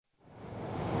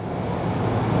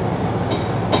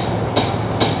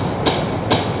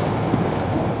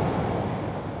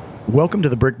Welcome to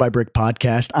the Brick by Brick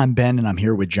podcast. I'm Ben and I'm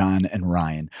here with John and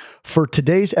Ryan. For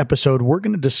today's episode, we're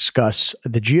going to discuss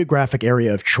the geographic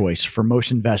area of choice for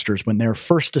most investors when they're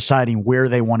first deciding where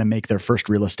they want to make their first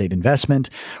real estate investment.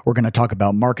 We're going to talk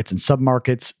about markets and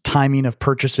submarkets, timing of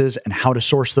purchases and how to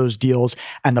source those deals,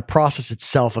 and the process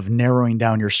itself of narrowing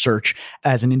down your search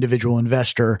as an individual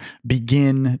investor.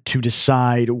 Begin to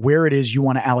decide where it is you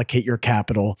want to allocate your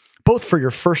capital, both for your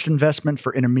first investment,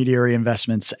 for intermediary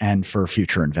investments, and for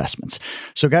future investments.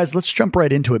 So guys, let's jump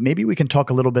right into it. Maybe we can talk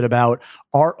a little bit about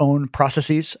our own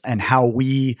processes and how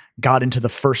we got into the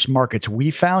first markets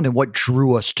we found and what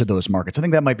drew us to those markets. I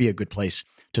think that might be a good place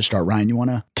to start. Ryan, you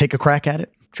want to take a crack at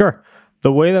it? Sure.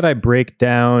 The way that I break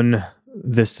down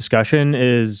this discussion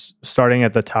is starting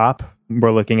at the top.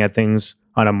 We're looking at things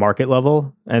on a market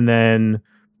level, and then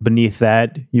beneath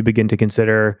that, you begin to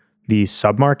consider the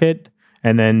submarket.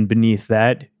 And then beneath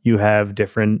that, you have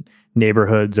different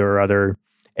neighborhoods or other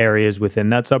areas within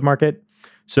that submarket.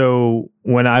 So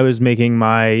when I was making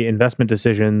my investment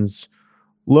decisions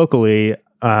locally,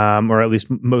 or at least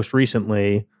most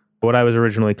recently, what I was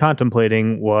originally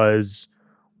contemplating was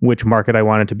which market I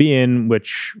wanted to be in,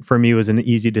 which for me was an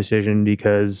easy decision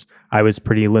because I was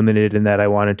pretty limited in that I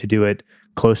wanted to do it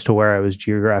close to where I was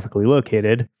geographically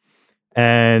located.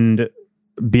 And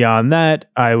beyond that,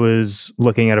 I was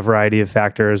looking at a variety of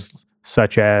factors,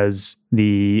 such as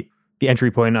the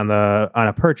entry point on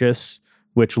a purchase,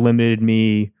 which limited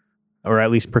me, or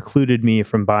at least precluded me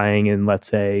from buying in, let's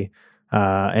say,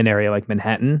 an area like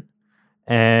Manhattan.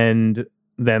 And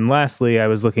then lastly, I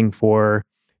was looking for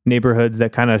neighborhoods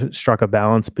that kind of struck a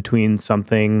balance between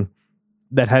something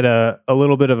that had a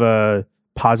little bit of a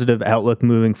positive outlook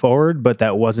moving forward, but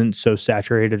that wasn't so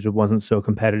saturated, it wasn't so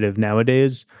competitive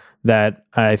nowadays, that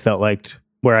I felt like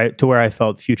where I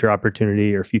felt future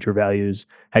opportunity or future values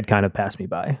had kind of passed me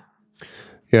by.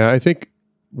 Yeah, I think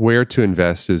where to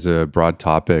invest is a broad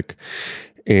topic.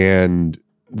 And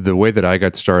the way that I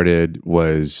got started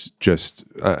was just,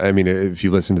 if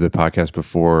you listened to the podcast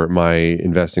before, my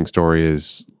investing story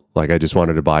is like I just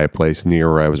wanted to buy a place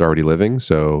near where I was already living.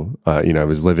 So, I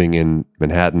was living in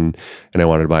Manhattan and I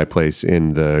wanted to buy a place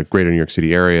in the greater New York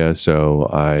City area. So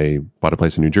I bought a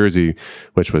place in New Jersey,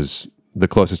 which was the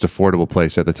closest affordable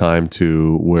place at the time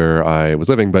to where I was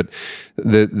living. But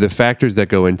the factors that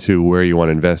go into where you want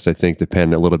to invest, I think,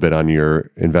 depend a little bit on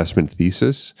your investment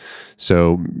thesis.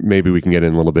 So maybe we can get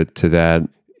in a little bit to that.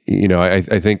 I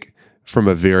think from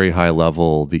a very high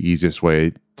level, the easiest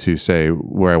way to say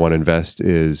where I want to invest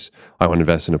is I want to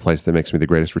invest in a place that makes me the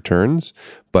greatest returns,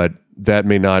 but that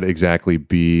may not exactly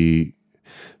be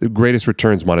the greatest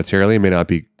returns monetarily, may not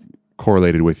be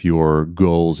correlated with your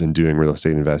goals in doing real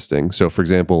estate investing. So for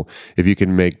example, if you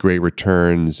can make great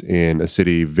returns in a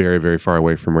city very, very far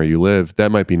away from where you live,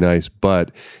 that might be nice.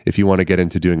 But if you want to get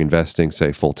into doing investing,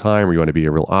 say full time, or you want to be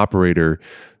a real operator,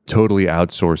 totally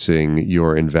outsourcing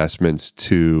your investments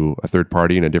to a third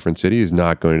party in a different city is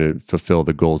not going to fulfill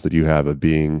the goals that you have of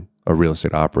being a real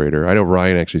estate operator. I know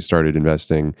Ryan actually started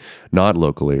investing not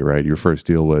locally, right? Your first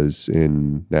deal was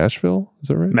in Nashville, is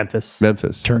that right? Memphis.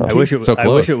 I wish it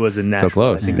was in Nashville. So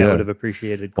close. I think that would have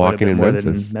appreciated quite Walking a bit in more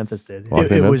Memphis. than Memphis did.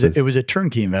 It was a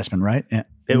turnkey investment, right?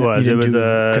 It was. You It didn't was do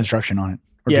a construction on it.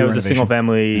 Yeah, it was a single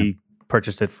family.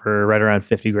 Purchased it for right around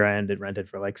 $50,000 and rented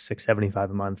for like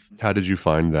 $675 a month. How did you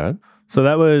find that? So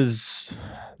that was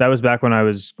back when I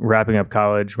was wrapping up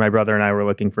college. My brother and I were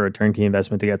looking for a turnkey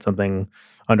investment to get something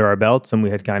under our belts, and we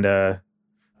had kind of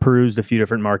perused a few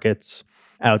different markets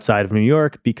outside of New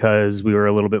York because we were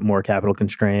a little bit more capital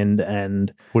constrained.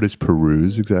 And what is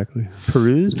peruse exactly?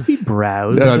 Perused? We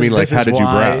browsed. No, I mean, like, how did you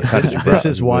browse? This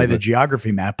is why the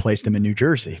geography map placed them in New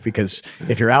Jersey, because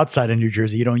if you're outside of New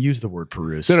Jersey, you don't use the word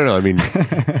peruse. No. I mean,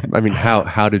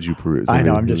 how did you peruse? I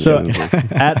know. I'm just so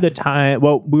at the time.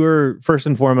 Well, we were first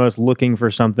and foremost looking for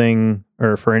something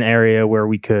or for an area where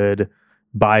we could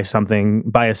buy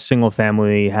a single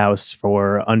family house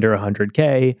for under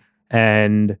 $100K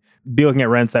and be looking at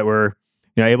rents that were,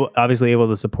 obviously able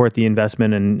to support the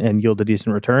investment and yield a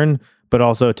decent return, but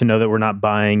also to know that we're not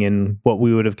buying in what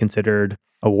we would have considered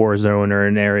a war zone or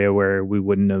an area where we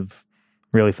wouldn't have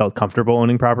really felt comfortable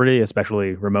owning property,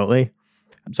 especially remotely.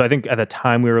 So I think at the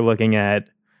time we were looking at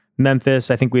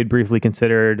Memphis. I think we had briefly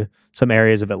considered some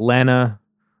areas of Atlanta.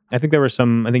 I think there were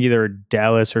either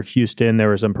Dallas or Houston. There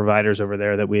were some providers over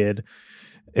there that we had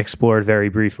explored very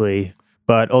briefly.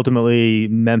 But ultimately,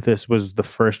 Memphis was the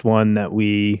first one that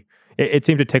it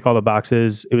seemed to tick all the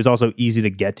boxes. It was also easy to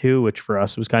get to, which for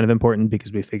us was kind of important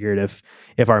because we figured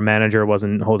if our manager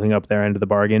wasn't holding up their end of the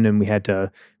bargain and we had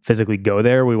to physically go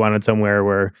there, we wanted somewhere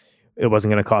where it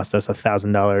wasn't going to cost us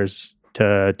 $1,000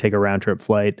 to take a round trip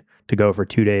flight to go for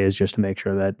 2 days just to make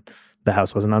sure that the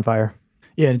house wasn't on fire.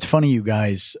 Yeah, and it's funny you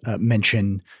guys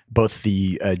mention both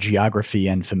the geography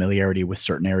and familiarity with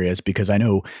certain areas, because I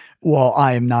know while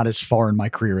I am not as far in my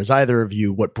career as either of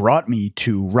you, what brought me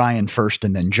to Ryan first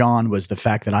and then John was the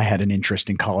fact that I had an interest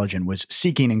in college and was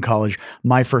seeking in college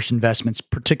my first investments,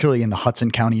 particularly in the Hudson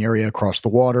County area across the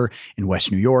water, in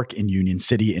West New York, in Union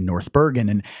City, in North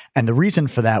Bergen. And the reason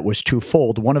for that was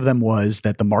twofold. One of them was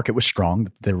that the market was strong.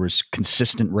 There was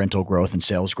consistent rental growth and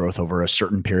sales growth over a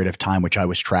certain period of time, which I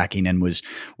was tracking and was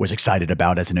excited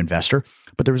about as an investor.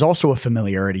 But there was also a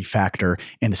familiarity factor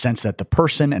in the sense that the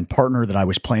person and partner that I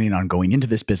was planning on going into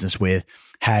this business with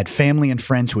had family and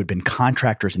friends who had been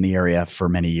contractors in the area for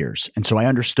many years. And so I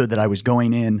understood that I was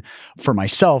going in for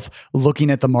myself, looking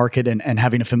at the market and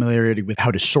having a familiarity with how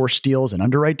to source deals and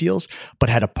underwrite deals, but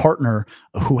had a partner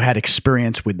who had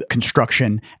experience with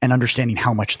construction and understanding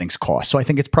how much things cost. So I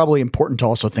think it's probably important to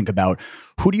also think about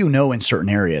who do you know in certain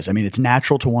areas? I mean, it's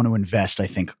natural to want to invest, I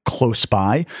think, close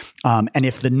by. And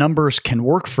if the numbers can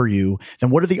work for you, then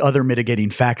what are the other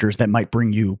mitigating factors that might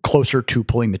bring you closer to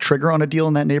pulling the trigger on a deal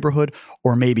in that neighborhood,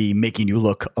 or maybe making you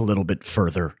look a little bit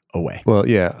further away? Well,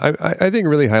 yeah, I think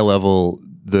really high level,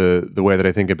 the way that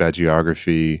I think about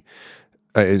geography.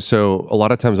 So a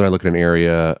lot of times when I look at an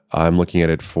area, I'm looking at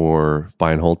it for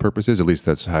buy and hold purposes. At least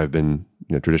that's how I've been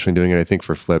traditionally doing it. I think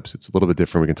for flips, it's a little bit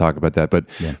different. We can talk about that. But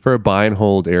for a buy and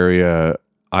hold area,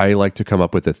 I like to come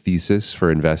up with a thesis for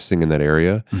investing in that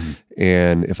area. Mm-hmm.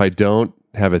 And if I don't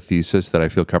have a thesis that I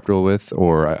feel comfortable with,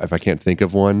 or if I can't think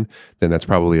of one, then that's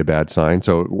probably a bad sign.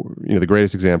 So, the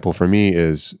greatest example for me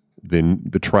is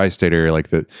the tri-state area, like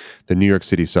the New York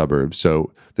City suburbs.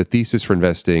 So the thesis for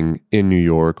investing in New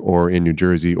York or in New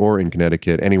Jersey or in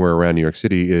Connecticut, anywhere around New York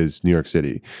City, is New York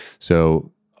City.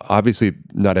 So obviously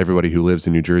not everybody who lives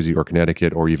in New Jersey or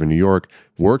Connecticut or even New York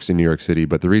works in New York City,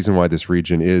 but the reason why this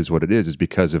region is what it is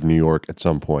because of New York at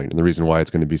some point. And the reason why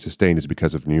it's going to be sustained is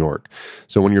because of New York.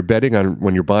 So when you're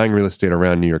buying real estate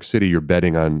around New York City, you're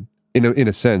betting on, in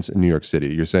a sense, in New York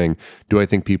City. You're saying, do I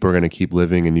think people are going to keep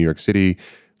living in New York City,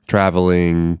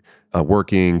 traveling,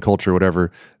 working, culture,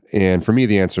 whatever? And for me,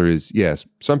 the answer is yes.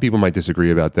 Some people might disagree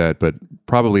about that, but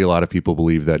probably a lot of people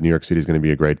believe that New York City is going to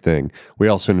be a great thing. We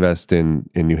also invest in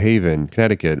New Haven,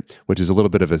 Connecticut, which is a little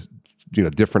bit of a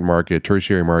different market,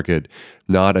 tertiary market,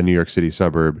 not a New York City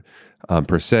suburb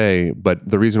per se. But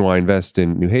the reason why I invest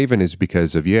in New Haven is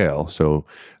because of Yale. So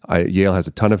Yale has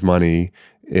a ton of money.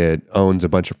 It owns a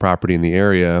bunch of property in the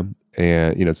area.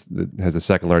 And it has the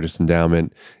second largest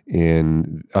endowment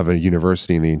of a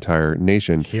university in the entire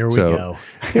nation. Here we go.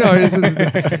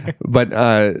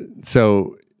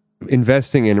 So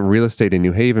investing in real estate in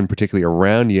New Haven, particularly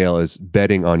around Yale, is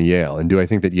betting on Yale. And do I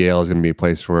think that Yale is going to be a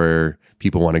place where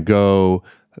people want to go,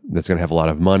 that's going to have a lot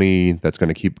of money, that's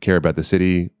going to care about the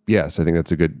city? Yes, I think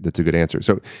that's a good answer.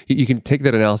 So you can take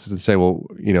that analysis and say, well,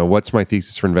 what's my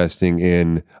thesis for investing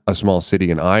in a small city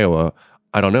in Iowa?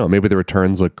 I don't know. Maybe the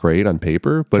returns look great on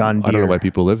paper, but I don't know why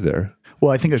people live there.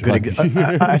 Well, I think a good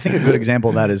example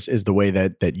of that is the way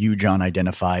that you, John,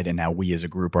 identified, and now we as a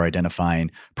group are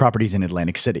identifying properties in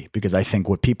Atlantic City. Because I think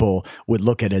what people would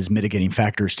look at as mitigating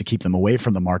factors to keep them away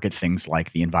from the market, things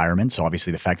like the environment. So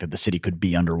obviously the fact that the city could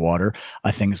be underwater,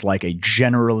 things like a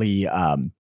generally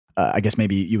I guess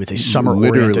maybe you would say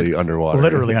summer-oriented. Literally underwater.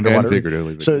 And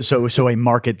figuratively. So a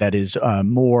market that is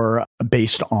more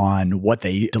based on what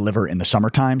they deliver in the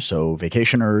summertime. So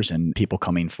vacationers and people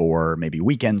coming for maybe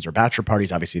weekends or bachelor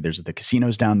parties. Obviously, there's the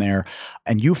casinos down there.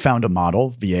 And you found a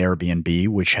model via Airbnb,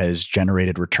 which has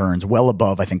generated returns well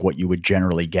above, I think, what you would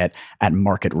generally get at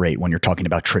market rate when you're talking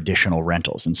about traditional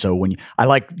rentals. And so I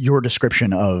like your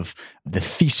description of the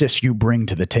thesis you bring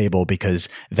to the table, because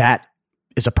that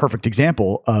is a perfect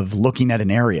example of looking at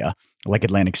an area like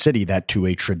Atlantic City that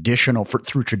through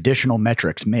traditional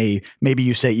metrics, maybe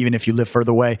you say, even if you live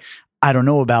further away, I don't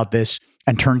know about this,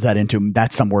 and turns that into,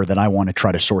 that's somewhere that I want to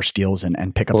try to source deals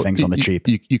and pick up things on the cheap.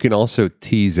 You can also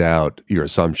tease out your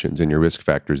assumptions and your risk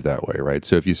factors that way, right?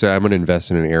 So if you say, I'm going to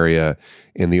invest in an area,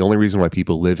 and the only reason why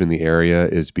people live in the area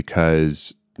is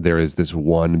because there is this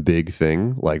one big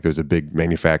thing, like there's a big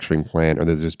manufacturing plant or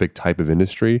there's this big type of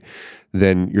industry,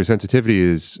 then your sensitivity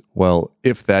is, well,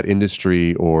 if that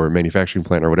industry or manufacturing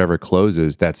plant or whatever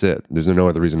closes, that's it. There's no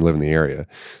other reason to live in the area.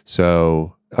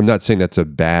 So I'm not saying that's a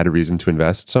bad reason to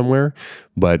invest somewhere,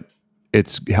 but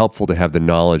it's helpful to have the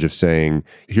knowledge of saying,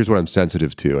 here's what I'm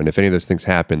sensitive to. And if any of those things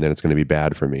happen, then it's going to be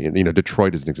bad for me. And,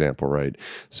 Detroit is an example, right?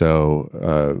 So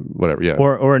whatever, yeah.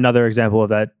 Or another example of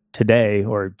that today,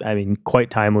 quite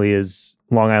timely, is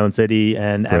Long Island City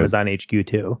and Amazon HQ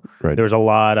too. Right. There was a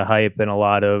lot of hype and a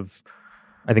lot of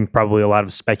I think probably a lot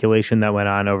of speculation that went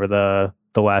on over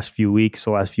the last few weeks,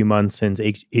 the last few months since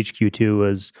HQ2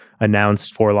 was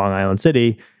announced for Long Island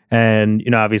City. And,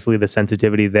 obviously the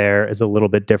sensitivity there is a little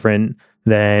bit different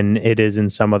than it is in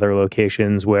some other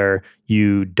locations where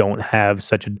you don't have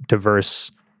such a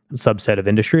diverse subset of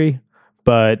industry.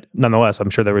 But nonetheless, I'm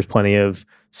sure there was plenty of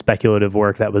speculative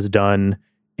work that was done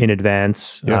in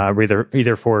advance,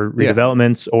 either for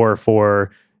redevelopments or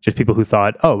for just people who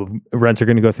thought, rents are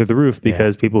going to go through the roof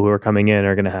because people who are coming in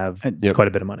are going to have quite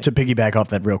a bit of money. To piggyback off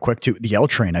that real quick too, the L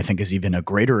train I think is even a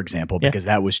greater example because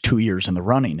that was 2 years in the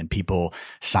running and people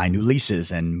signed new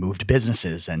leases and moved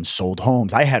businesses and sold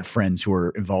homes. I had friends who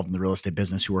were involved in the real estate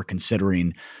business who were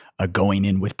considering going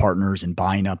in with partners and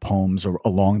buying up homes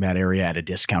along that area at a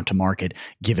discount to market,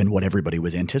 given what everybody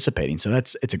was anticipating. So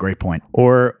it's a great point.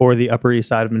 Or the Upper East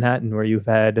Side of Manhattan, where you've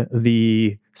had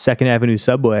the 2nd Avenue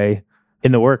subway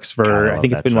in the works for, I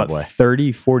think it's been, subway.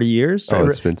 30, 40 years? Oh,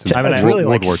 it's been since it's really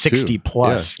like 60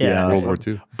 plus. World War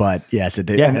II. But yes, it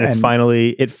did. Yeah, and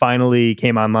it finally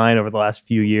came online over the last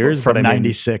few years. From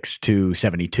 96 to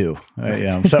 72.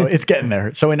 So it's getting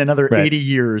there. So in another 80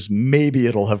 years, maybe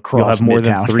it'll have crossed You'll have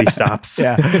more Midtown. than 3 stops.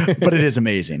 But it is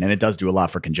amazing. And it does do a lot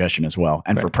for congestion as well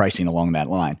and for pricing along that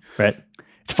line. Right.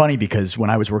 It's funny because when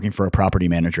I was working for a property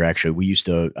manager, actually, we used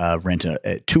to rent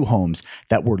 2 homes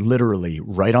that were literally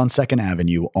right on 2nd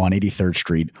Avenue on 83rd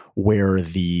Street, where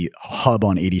the hub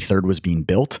on 83rd was being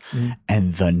built.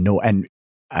 And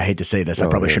I hate to say this, I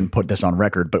probably shouldn't put this on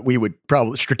record, but we would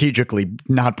probably strategically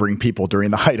not bring people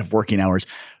during the height of working hours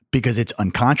because it's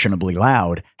unconscionably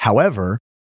loud. However,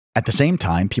 at the same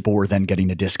time, people were then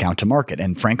getting a discount to market.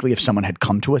 And frankly, if someone had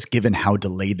come to us, given how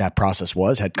delayed that process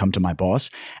was, had come to my boss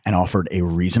and offered a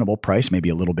reasonable price, maybe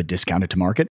a little bit discounted to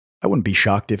market, I wouldn't be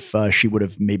shocked if she would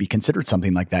have maybe considered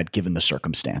something like that given the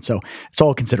circumstance. So it's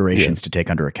all considerations to take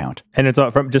under account. And it's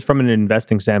all from an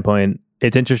investing standpoint,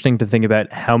 it's interesting to think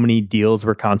about how many deals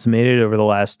were consummated over the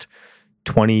last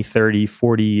 20, 30,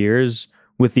 40 years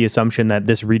with the assumption that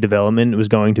this redevelopment was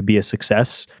going to be a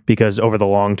success because over the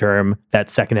long term, that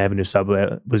 2nd Avenue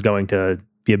subway was going to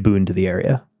be a boon to the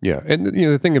area. Yeah. And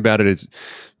the thing about it is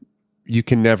you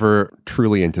can never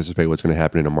truly anticipate what's going to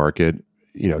happen in a market.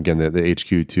 Again, the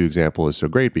HQ2 example is so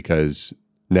great because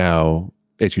now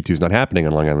HQ2 is not happening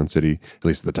in Long Island City, at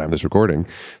least at the time of this recording.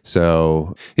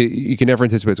 So you can never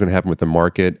anticipate what's going to happen with the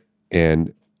market,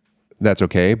 and that's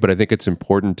okay. But I think it's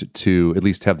important to at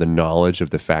least have the knowledge of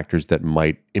the factors that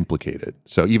might implicate it.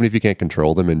 So even if you can't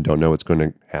control them and don't know what's going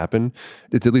to happen,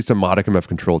 it's at least a modicum of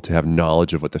control to have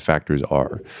knowledge of what the factors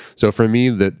are. So for me,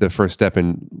 the first step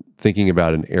in thinking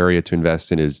about an area to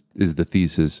invest in is the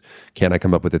thesis. Can I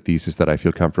come up with a thesis that I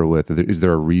feel comfortable with? Is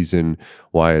there a reason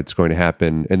why it's going to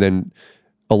happen? And then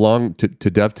along to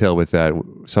dovetail with that,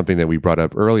 something that we brought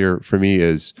up earlier for me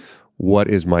is, what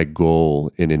is my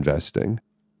goal in investing?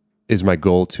 Is my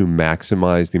goal to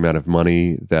maximize the amount of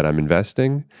money that I'm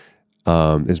investing?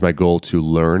 Is my goal to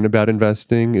learn about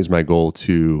investing? Is my goal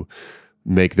to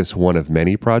make this one of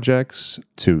many projects,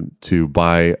 to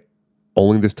buy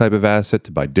only this type of asset,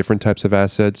 to buy different types of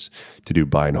assets, to do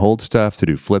buy and hold stuff, to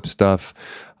do flip stuff?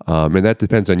 And that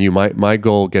depends on you. My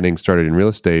goal getting started in real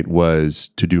estate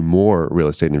was to do more real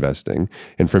estate investing.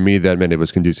 And for me, that meant it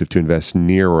was conducive to invest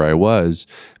near where I was,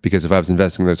 because if I was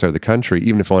investing on the other side of the country,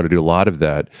 even if I wanted to do a lot of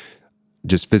that,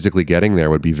 just physically getting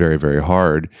there would be very, very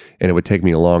hard. And it would take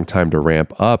me a long time to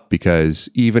ramp up, because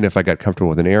even if I got comfortable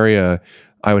with an area,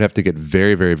 I would have to get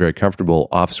very, very, very comfortable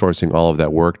offsourcing all of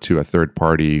that work to a third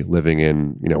party living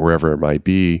in, wherever it might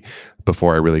be,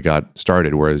 before I really got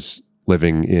started. Whereas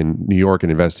living in New York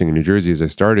and investing in New Jersey as I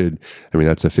started,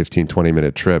 that's a 15,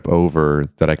 20-minute trip over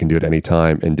that I can do at any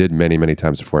time, and did many, many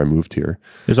times before I moved here.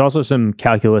 There's also some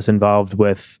calculus involved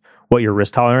with what your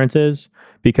risk tolerance is,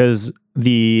 because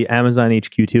the Amazon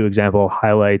HQ2 example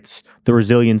highlights the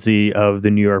resiliency of the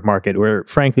New York market, where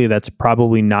frankly, that's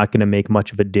probably not going to make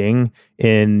much of a ding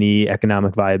in the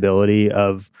economic viability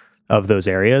of those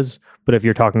areas. But if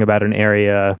you're talking about an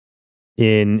area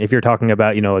if you're talking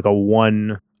about, like a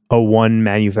one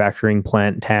manufacturing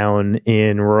plant town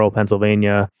in rural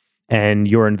Pennsylvania, and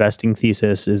your investing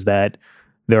thesis is that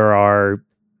there are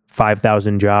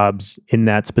 5,000 jobs in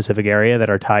that specific area that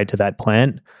are tied to that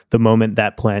plant, the moment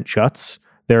that plant shuts,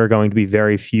 there are going to be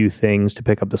very few things to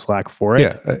pick up the slack for it.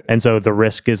 Yeah. And so the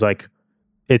risk is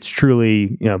it's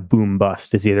truly, boom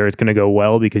bust. It's either it's going to go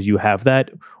well because you have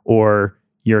that, or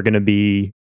you're going to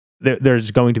be,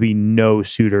 there's going to be no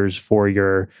suitors for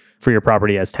your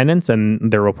property as tenants,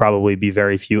 and there will probably be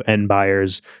very few end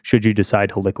buyers should you decide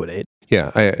to liquidate.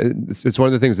 Yeah, it's one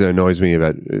of the things that annoys me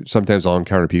about, sometimes I'll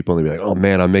encounter people and they'll be like, oh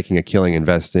man, I'm making a killing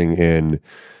investing in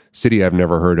city I've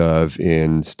never heard of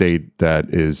in state that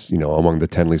is, among the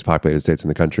 10 least populated states in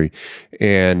the country.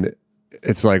 And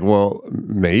it's like, well,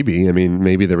 maybe. I mean,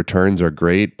 maybe the returns are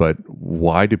great, but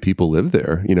why do people live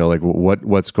there? Like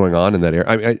what's going on in that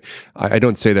area? I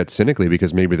don't say that cynically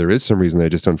because maybe there is some reason that I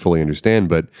just don't fully understand.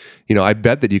 But I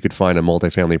bet that you could find a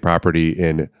multifamily property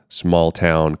in small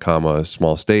town,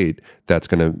 small state that's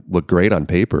going to look great on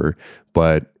paper.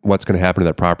 But what's going to happen to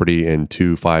that property in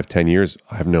 2, 5, 10 years?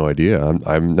 I have no idea.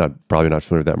 I'm probably not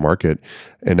familiar with that market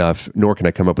enough, nor can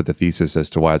I come up with a thesis as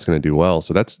to why it's going to do well.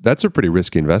 So that's a pretty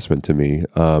risky investment to me,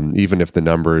 even if the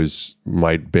numbers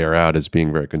might bear out as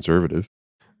being very conservative.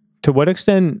 To what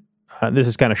extent, this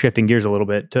is kind of shifting gears a little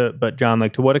bit, but John,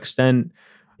 like to what extent,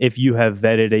 if you have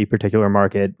vetted a particular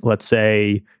market, let's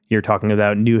say you're talking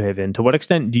about New Haven, to what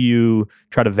extent do you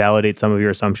try to validate some of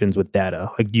your assumptions with data?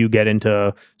 Like, do you get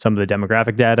into some of the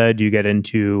demographic data? Do you get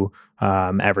into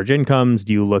average incomes?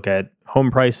 Do you look at home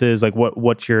prices? Like,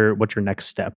 what's your next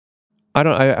step? I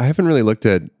haven't really looked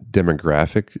at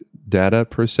demographic data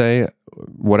per se.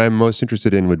 What I'm most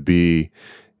interested in would be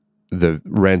the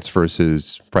rents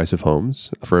versus price of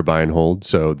homes for a buy and hold.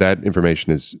 So that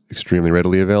information is extremely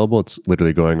readily available. It's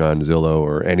literally going on Zillow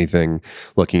or anything,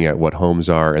 looking at what homes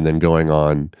are, and then going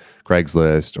on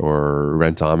Craigslist or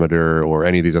Rentometer or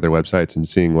any of these other websites and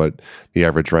seeing what the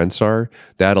average rents are.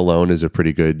 That alone is a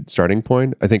pretty good starting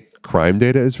point. I think crime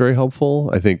data is very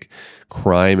helpful. I think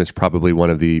crime is probably one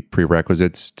of the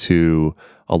prerequisites to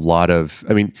a lot of,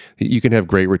 you can have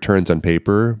great returns on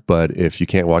paper, but if you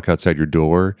can't walk outside your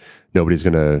door, nobody's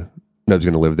going to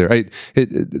live there.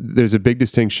 There's a big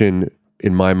distinction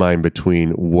in my mind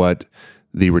between what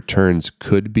the returns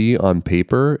could be on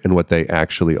paper and what they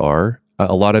actually are.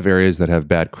 A lot of areas that have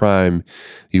bad crime,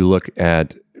 you look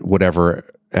at whatever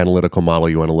analytical model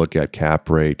you want to look at, cap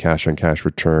rate, cash on cash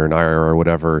return, IRR,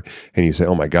 whatever, and you say,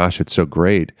 oh my gosh, it's so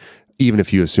great. Even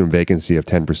if you assume vacancy of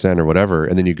 10% or whatever,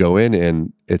 and then you go in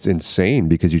and it's insane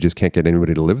because you just can't get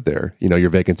anybody to live there. Your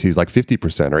vacancy is like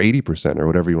 50% or 80% or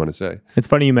whatever you want to say. It's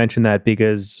funny you mention that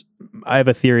because I have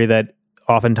a theory that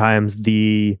oftentimes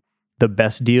the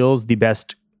best deals, the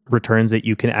best returns that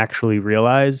you can actually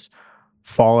realize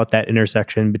fall at that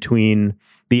intersection between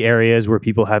the areas where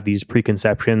people have these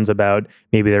preconceptions about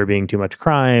maybe there being too much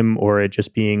crime or it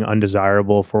just being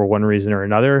undesirable for one reason or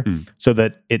another, so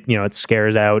that it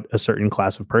scares out a certain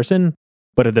class of person.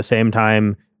 But at the same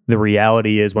time, the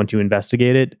reality is once you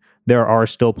investigate it, there are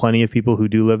still plenty of people who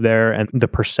do live there, and the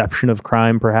perception of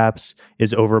crime perhaps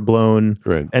is overblown.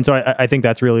 Right. And so I think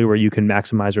that's really where you can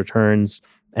maximize returns,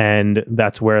 and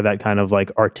that's where that kind of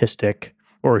like artistic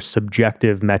or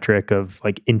subjective metric of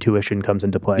like intuition comes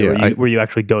into play, where you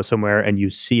actually go somewhere and you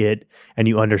see it and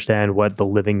you understand what the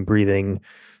living, breathing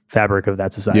fabric of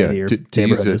that society or to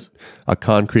use is. A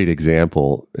concrete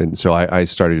example. And so I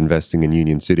started investing in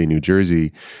Union City, New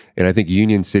Jersey, and I think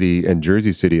Union City and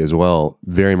Jersey City as well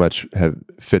very much have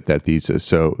fit that thesis.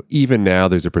 So even now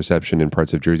there's a perception in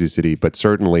parts of Jersey City, but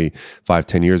certainly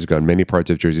 5-10 years ago in many parts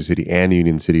of Jersey City and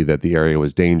Union City that the area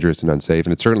was dangerous and unsafe.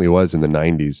 And it certainly was in the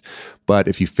 90s. But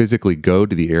if you physically go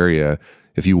to the area,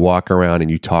 if you walk around and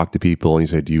you talk to people and you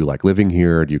say, do you like living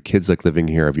here? Do your kids like living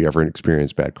here? Have you ever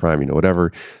experienced bad crime?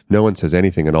 Whatever. No one says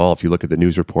anything at all. If you look at the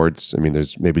news reports,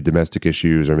 there's maybe domestic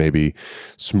issues or maybe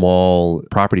small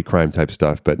property crime type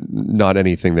stuff, but not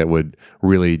anything that would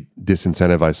really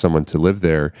disincentivize someone to live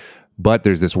there. But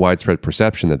there's this widespread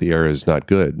perception that the area is not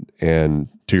good. And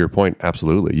to your point,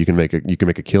 absolutely, you can make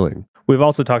a killing. We've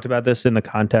also talked about this in the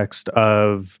context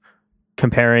of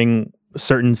comparing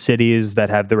certain cities that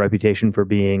have the reputation for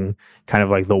being kind of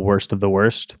like the worst of the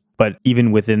worst. But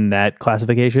even within that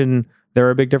classification, there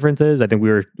are big differences. I think we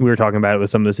were talking about it with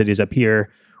some of the cities up here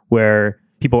where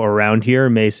people around here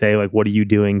may say like, what are you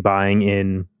doing buying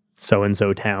in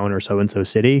so-and-so town or so-and-so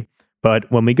city?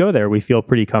 But when we go there, we feel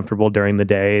pretty comfortable during the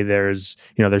day. There's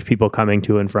people coming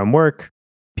to and from work,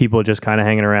 people just kind of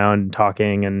hanging around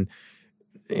talking, and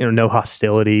no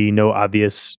hostility, no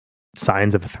obvious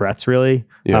signs of threats really.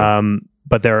 Yeah.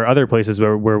 But there are other places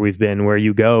where we've been where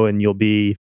you go and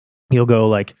you'll go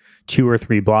like 2 or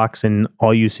 3 blocks and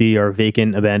all you see are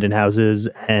vacant abandoned houses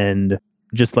and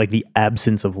just like the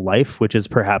absence of life, which is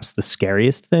perhaps the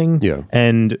scariest thing. Yeah.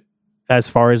 And as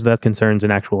far as that concerns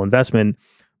an actual investment,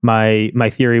 my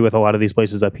theory with a lot of these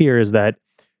places up here is that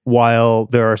while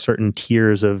there are certain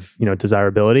tiers of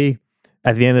desirability,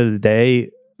 at the end of the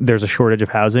day, there's a shortage of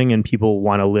housing and people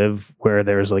want to live where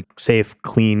there's like safe,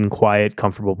 clean, quiet,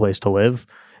 comfortable place to live.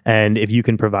 And if you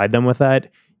can provide them with that,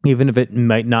 even if it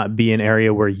might not be an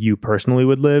area where you personally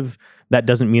would live, that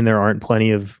doesn't mean there aren't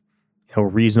plenty of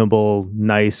reasonable,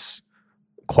 nice,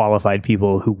 qualified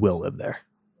people who will live there.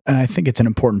 And I think it's an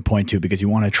important point too, because you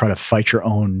want to try to fight your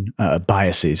own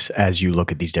biases as you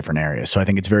look at these different areas. So I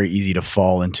think it's very easy to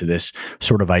fall into this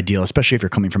sort of ideal, especially if you're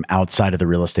coming from outside of the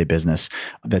real estate business,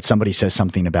 that somebody says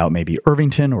something about maybe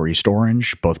Irvington or East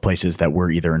Orange, both places that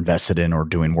we're either invested in or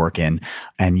doing work in.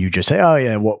 And you just say, oh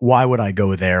yeah, why would I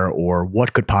go there? Or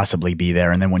what could possibly be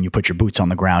there? And then when you put your boots on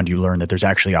the ground, you learn that there's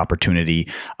actually opportunity,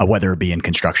 whether it be in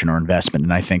construction or investment.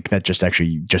 And I think that just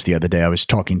the other day, I was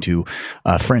talking to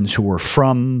friends who were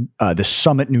from the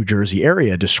Summit, New Jersey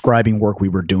area, describing work we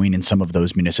were doing in some of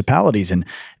those municipalities, and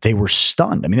they were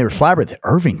stunned. I mean, they were flabbergasted.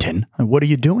 Irvington, what are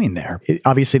you doing there?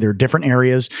 Obviously, there are different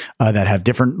areas that have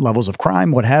different levels of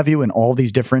crime, what have you, in all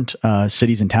these different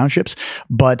cities and townships.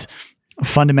 But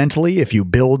fundamentally, if you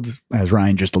build, as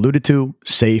Ryan just alluded to,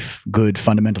 safe, good,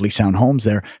 fundamentally sound homes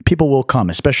there, people will come,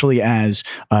 especially as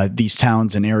these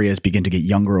towns and areas begin to get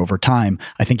younger over time.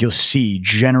 I think you'll see,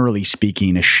 generally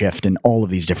speaking, a shift in all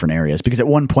of these different areas because at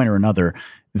one point or another,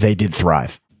 they did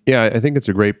thrive. Yeah, I think it's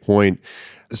a great point.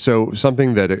 So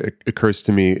something that occurs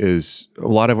to me is a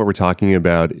lot of what we're talking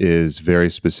about is very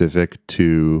specific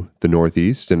to the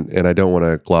Northeast, and I don't want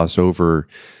to gloss over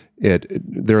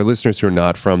there are listeners who are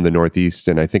not from the Northeast,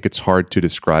 and I think it's hard to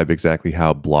describe exactly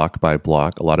how block by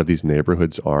block a lot of these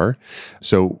neighborhoods are.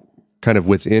 So kind of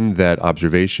within that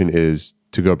observation is,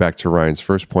 to go back to Ryan's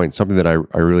first point, something that I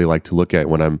really like to look at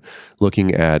when I'm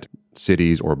looking at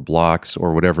cities or blocks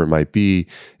or whatever it might be,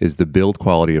 is the build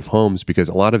quality of homes, because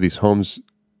a lot of these homes,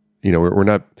 we're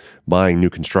not buying new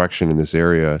construction in this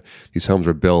area. These homes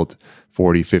were built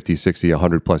 40, 50, 60,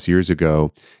 100 plus years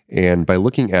ago. And by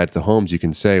looking at the homes, you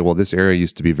can say, well, this area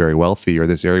used to be very wealthy, or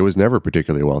this area was never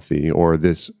particularly wealthy, or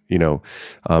this,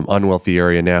 unwealthy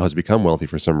area now has become wealthy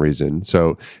for some reason.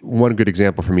 So one good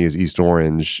example for me is East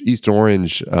Orange. East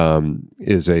Orange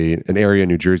is an area in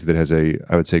New Jersey that has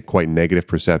I would say, quite negative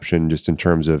perception just in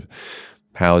terms of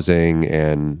housing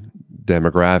and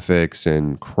demographics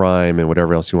and crime and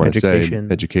whatever else you want to say,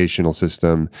 educational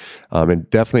system. And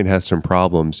definitely it has some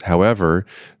problems. However,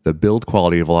 the build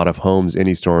quality of a lot of homes in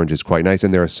East Orange is quite nice.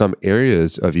 And there are some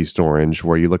areas of East Orange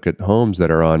where you look at homes that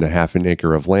are on a half an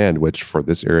acre of land, which for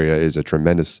this area is a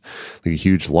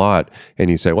huge lot.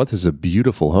 And you say, well, this is a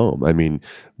beautiful home. I mean,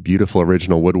 beautiful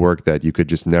original woodwork that you could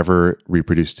just never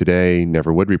reproduce today,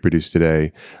 never would reproduce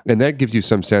today. And that gives you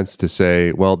some sense to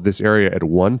say, well, this area at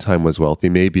one time was wealthy.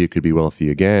 Maybe it could be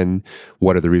wealthy again.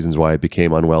 What are the reasons why it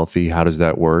became unwealthy? How does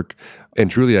that work? And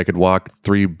truly, I could walk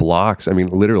 3 blocks,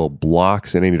 literal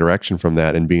blocks in any direction from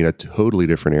that and be in a totally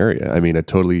different area.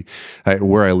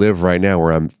 Where I live right now,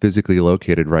 where I'm physically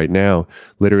located right now,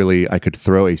 literally, I could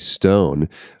throw a stone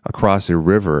across a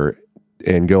river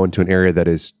and go into an area that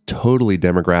is totally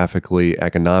demographically,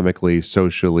 economically,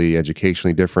 socially,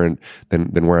 educationally different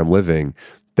than where I'm living.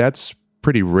 That's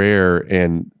pretty rare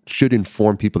and should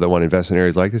inform people that want to invest in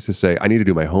areas like this to say, I need to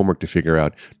do my homework to figure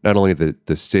out not only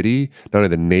the city, not only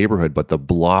the neighborhood, but the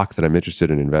block that I'm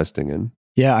interested in investing in.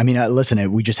 Yeah,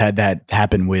 listen, we just had that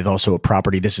happen with also a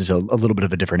property. This is a little bit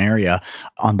of a different area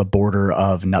on the border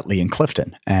of Nutley and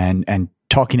Clifton. And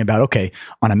talking about, okay,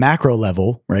 on a macro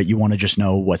level, right, you want to just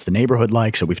know what's the neighborhood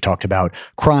like. So we've talked about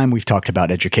crime, we've talked about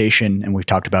education, and we've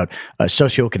talked about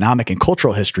socioeconomic and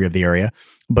cultural history of the area.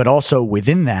 But also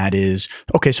within that is,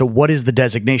 okay, so what is the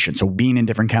designation? So being in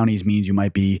different counties means you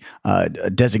might be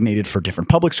designated for different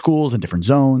public schools and different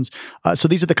zones. So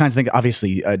these are the kinds of things,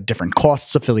 obviously, different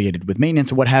costs affiliated with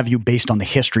maintenance and what have you based on the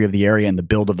history of the area and the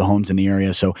build of the homes in the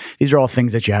area. So these are all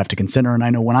things that you have to consider. And I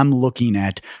know when I'm looking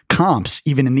at comps,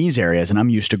 even in these areas, and I'm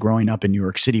used to growing up in New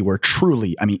York City where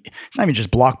truly, it's not even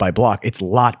just block by block, it's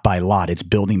lot by lot, it's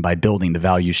building by building, the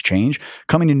values change.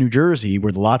 Coming to New Jersey,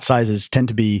 where the lot sizes tend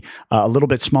to be a little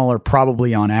bit smaller,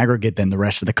 probably on aggregate than the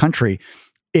rest of the country,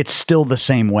 it's still the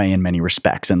same way in many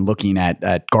respects. And looking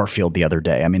at Garfield the other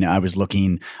day, I was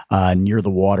looking near the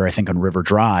water, I think on River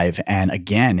Drive. And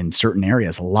again, in certain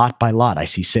areas, lot by lot, I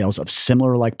see sales of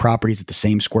similar like properties at the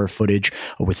same square footage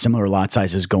with similar lot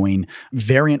sizes going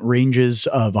variant ranges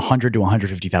of $100,000 to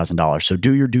 $150,000. So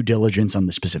do your due diligence on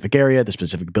the specific area, the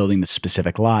specific building, the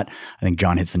specific lot. I think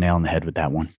John hits the nail on the head with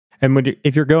that one. And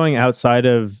if you're going outside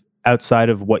of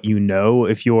what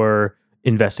if you're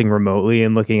investing remotely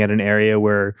and looking at an area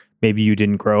where maybe you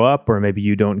didn't grow up or maybe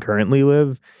you don't currently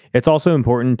live, it's also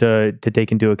important to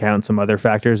take into account some other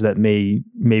factors that may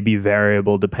be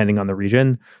variable depending on the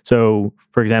region. So,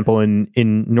 for example, in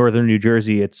northern New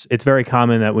Jersey, it's very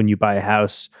common that when you buy a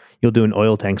house, you'll do an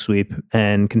oil tank sweep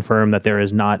and confirm that there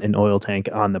is not an oil tank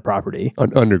on the property.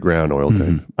 An underground oil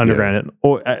tank. Underground. Yeah.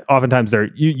 Or oftentimes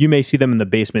you may see them in the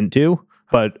basement too.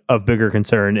 But of bigger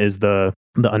concern is the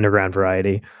the underground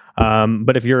variety.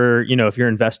 But if you're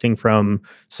investing from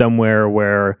somewhere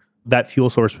where that fuel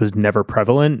source was never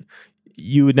prevalent,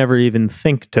 you would never even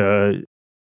think to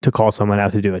call someone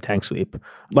out to do a tank sweep.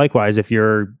 Likewise, if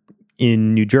you're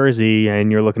in New Jersey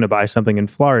and you're looking to buy something in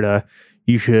Florida,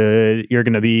 you're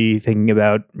going to be thinking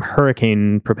about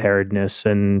hurricane preparedness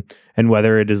and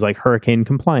whether it is like hurricane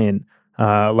compliant.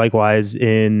 Likewise,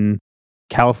 in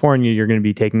California, you're going to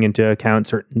be taking into account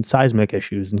certain seismic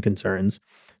issues and concerns.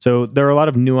 So there are a lot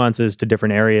of nuances to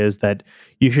different areas that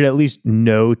you should at least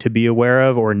know to be aware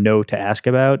of or know to ask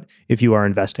about if you are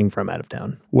investing from out of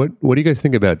town. What do you guys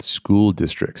think about school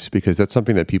districts? Because that's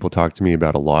something that people talk to me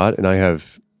about a lot, and I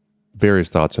have various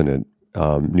thoughts on it.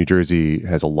 New Jersey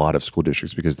has a lot of school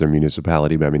districts because they're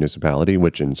municipality by municipality,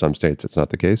 which in some states it's not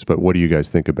the case. But what do you guys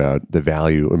think about the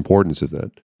value, importance of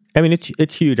that? I mean,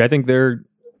 it's huge. I think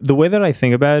the way that I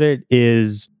think about it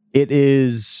is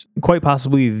quite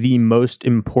possibly the most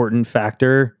important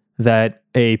factor that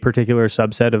a particular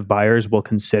subset of buyers will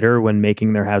consider when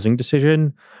making their housing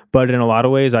decision. But in a lot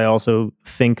of ways, I also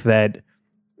think that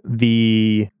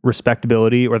the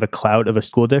respectability or the clout of a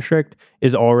school district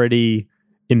is already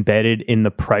embedded in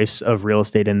the price of real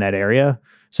estate in that area.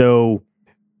 So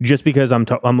just because I'm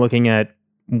looking at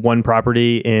one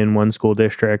property in one school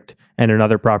district and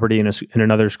another property in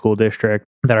another school district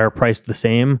that are priced the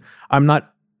same, I'm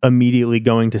not immediately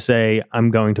going to say I'm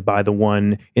going to buy the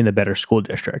one in the better school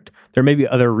district. There may be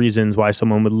other reasons why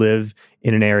someone would live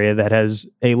in an area that has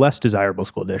a less desirable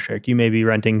school district. You may be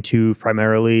renting to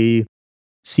primarily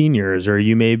seniors, or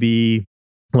you may be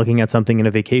looking at something in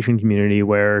a vacation community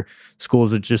where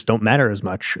schools just don't matter as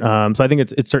much. So I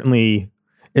think it's certainly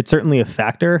a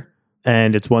factor,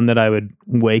 and it's one that I would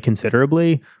weigh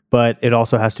considerably, but it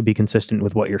also has to be consistent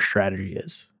with what your strategy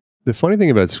is. The funny thing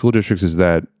about school districts is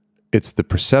that it's the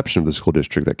perception of the school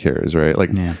district that cares, right?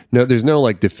 Like, no, there's no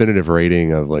like definitive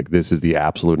rating of like, this is the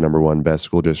absolute number one best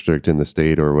school district in the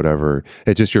state or whatever.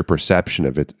 It's just your perception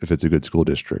of it, if it's a good school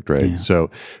district, right? Yeah. So,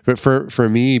 but for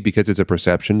me, because it's a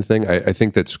perception thing, I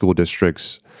think that school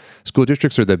districts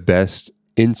are the best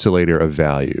insulator of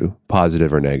value,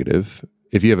 positive or negative.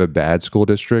 If you have a bad school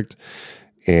district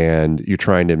and you're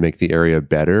trying to make the area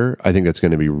better, I think that's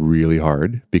going to be really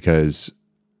hard, because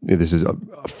this is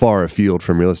far afield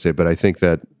from real estate, but I think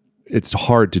that it's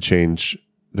hard to change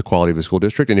the quality of a school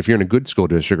district. And if you're in a good school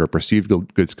district or perceived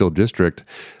good school district,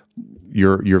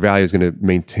 your value is going to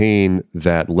maintain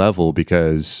that level,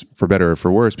 because for better or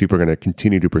for worse, people are going to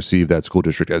continue to perceive that school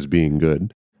district as being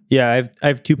good. Yeah, I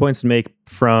have 2 points to make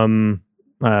from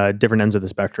different ends of the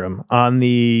spectrum. On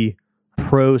the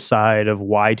pro side of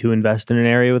why to invest in an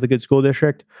area with a good school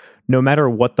district, no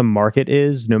matter what the market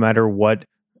is, no matter what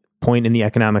point in the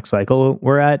economic cycle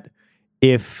we're at,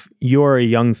 if you're a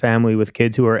young family with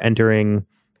kids who are entering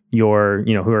who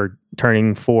are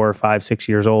turning 4, 5, 6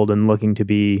 years old and looking to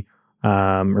be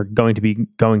or going to be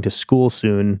going to school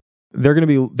soon, they're going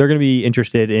to be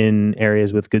interested in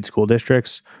areas with good school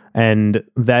districts, and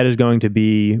that is going to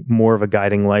be more of a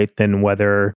guiding light than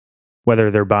whether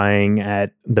they're buying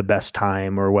at the best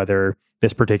time or whether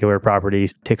this particular property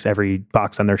ticks every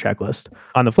box on their checklist.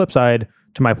 On the flip side,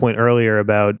 to my point earlier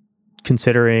about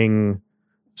considering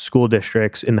school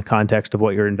districts in the context of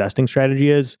what your investing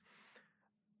strategy is,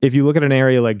 if you look at an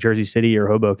area like Jersey City or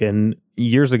Hoboken,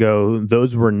 years ago,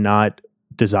 those were not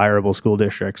desirable school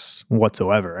districts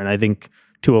whatsoever. And I think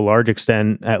to a large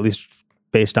extent, at least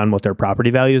based on what their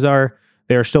property values are,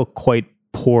 they are still quite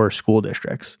poor school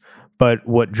districts. But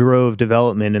what drove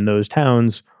development in those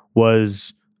towns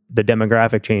was the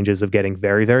demographic changes of getting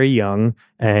very, very young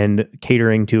and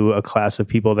catering to a class of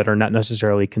people that are not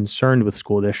necessarily concerned with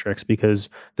school districts because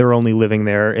they're only living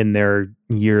there in their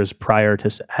years prior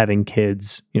to having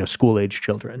kids, school-age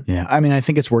children. Yeah, I mean, I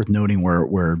think it's worth noting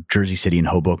where Jersey City and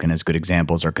Hoboken, as good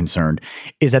examples, are concerned,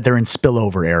 is that they're in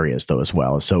spillover areas though as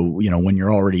well. So, when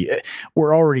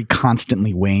we're already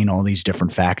constantly weighing all these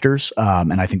different factors,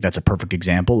 and I think that's a perfect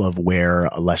example of where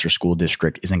a lesser school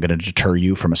district isn't going to deter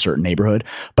you from a certain neighborhood.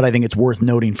 But I think it's worth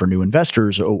noting for new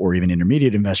investors or even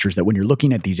intermediate investors that when you're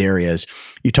looking at these areas,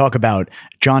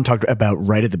 John talked about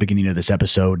right at the beginning of this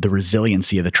episode, the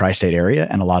resiliency of the tri-state area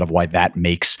and a lot of why that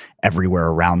makes everywhere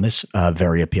around this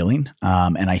very appealing.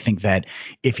 And I think that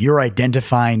if you're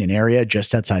identifying an area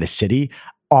just outside a city,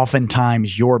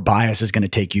 oftentimes your bias is going to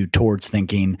take you towards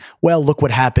thinking, well, look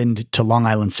what happened to Long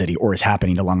Island City or is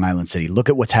happening to Long Island City. Look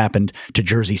at what's happened to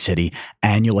Jersey City.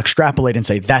 And you'll extrapolate and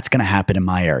say, that's going to happen in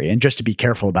my area. And just to be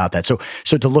careful about that. So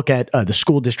to look at the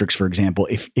school districts, for example,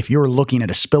 if you're looking at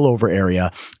a spillover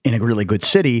area in a really good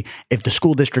city, if the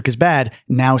school district is bad,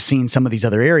 now seeing some of these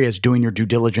other areas, doing your due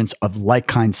diligence of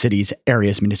like-kind cities,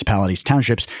 areas, municipalities,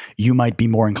 townships, you might be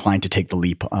more inclined to take the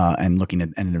leap and looking at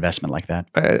an investment like that.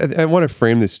 I want to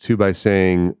frame this too by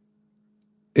saying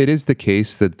it is the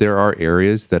case that there are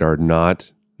areas that are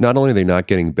not only are they not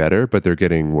getting better, but they're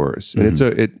getting worse.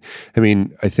 And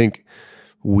I think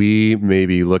we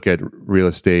maybe look at real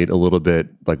estate a little bit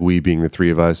like we being the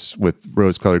three of us with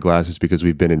rose-colored glasses because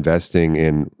we've been investing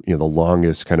in the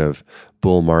longest kind of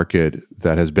bull market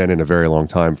that has been in a very long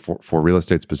time for real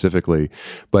estate specifically.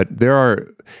 But there are,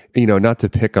 not to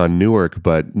pick on Newark,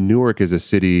 but Newark is a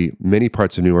city, many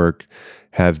parts of Newark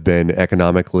have been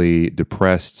economically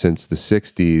depressed since the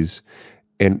 60s.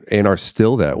 And are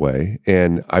still that way.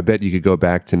 And I bet you could go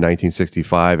back to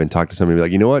 1965 and talk to somebody and be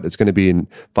like, you know what, it's going to be in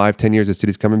 5-10 years, the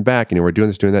city's coming back. We're doing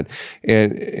this, doing that.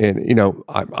 And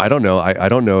I don't know. I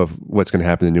don't know what's going to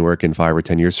happen in Newark in 5 or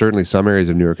 10 years. Certainly some areas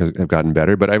of Newark have gotten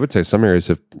better, but I would say some areas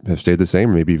have stayed the same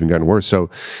or maybe even gotten worse.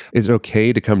 So it's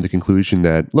okay to come to the conclusion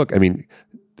that, look,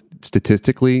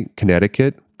 statistically,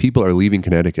 Connecticut, people are leaving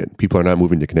Connecticut. People are not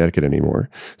moving to Connecticut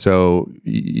anymore. So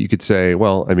you could say,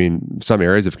 well, some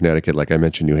areas of Connecticut, like I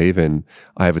mentioned, New Haven,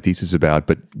 I have a thesis about,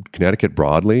 but Connecticut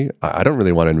broadly, I don't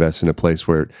really want to invest in a place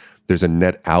where there's a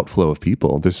net outflow of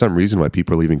people. There's some reason why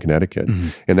people are leaving Connecticut,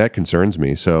 and that concerns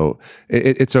me. So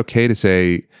it's okay to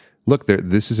say, look,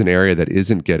 this is an area that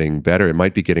isn't getting better. It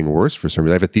might be getting worse for some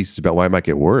reason. I have a thesis about why it might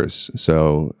get worse.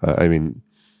 So, I don't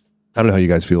know how you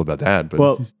guys feel about that, but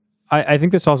well, I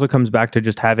think this also comes back to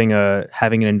just having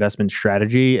an investment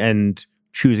strategy and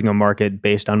choosing a market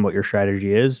based on what your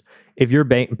strategy is. If you're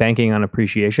banking on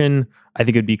appreciation, I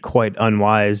think it'd be quite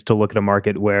unwise to look at a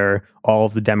market where all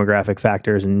of the demographic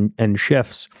factors and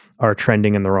shifts are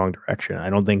trending in the wrong direction. I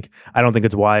don't think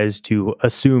it's wise to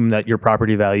assume that your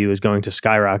property value is going to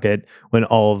skyrocket when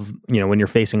when you're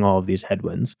facing all of these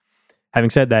headwinds. Having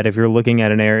said that, if you're looking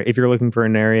for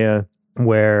an area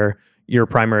where your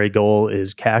primary goal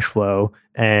is cash flow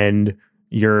and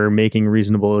you're making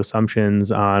reasonable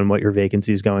assumptions on what your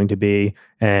vacancy is going to be,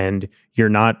 and you're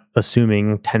not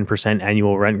assuming 10%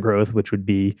 annual rent growth, which would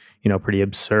be, pretty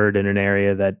absurd in an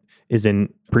area that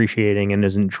isn't appreciating and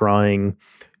isn't drawing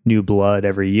new blood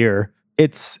every year.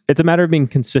 It's a matter of being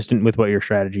consistent with what your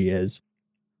strategy is.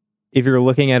 If you're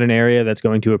looking at an area that's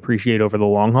going to appreciate over the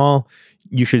long haul,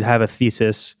 you should have a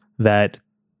thesis that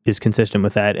is consistent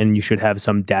with that, and you should have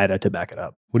some data to back it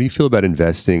up. What do you feel about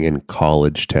investing in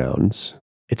college towns?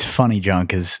 It's funny, John,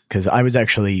 because I was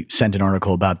actually sent an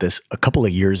article about this a couple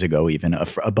of years ago. Even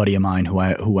a buddy of mine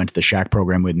who went to the Shack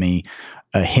program with me,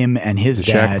 him and his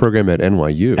dad. Shack program at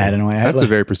NYU. At NYU. That's a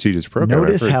very prestigious program.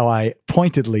 Notice how I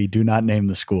pointedly do not name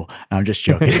the school. No, I'm just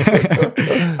joking.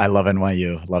 I love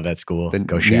NYU. Love that school.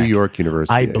 Go Shack. New York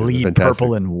University. I bleed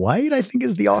purple and white, I think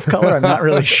is the off color. I'm not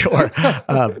really sure.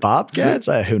 Bobcats?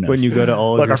 Who knows? When you go to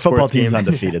all Look, of our football team's games.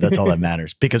 undefeated. That's all that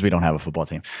matters because we don't have a football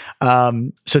team.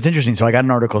 So it's interesting. So I got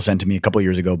an article sent to me a couple of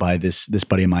years ago by this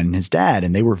buddy of mine and his dad,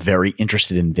 and they were very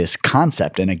interested in this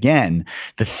concept. And again,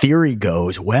 the theory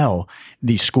goes, well,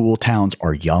 these school towns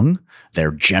are young.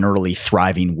 They're generally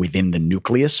thriving within the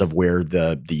nucleus of where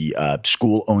the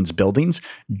school owns buildings.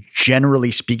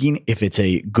 Generally speaking, if it's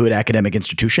a good academic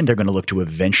institution, they're going to look to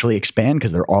eventually expand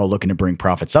because they're all looking to bring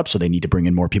profits up. So they need to bring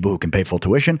in more people who can pay full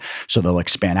tuition. So they'll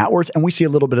expand outwards. And we see a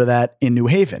little bit of that in New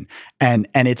Haven. And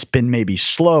it's been maybe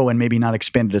slow and maybe not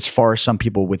expanded as far as some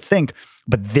people would think.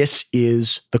 But this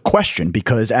is the question,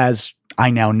 because as I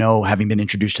now know, having been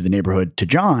introduced to the neighborhood to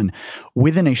John,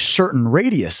 within a certain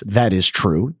radius, that is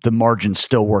true. The margins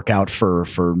still work out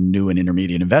for new and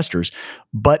intermediate investors,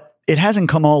 but it hasn't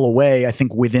come all the way, I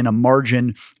think, within a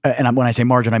margin, and when I say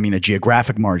margin, I mean a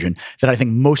geographic margin, that I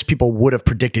think most people would have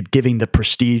predicted, given the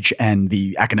prestige and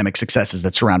the academic successes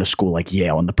that surround a school like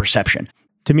Yale and the perception.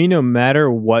 To me, no matter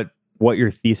what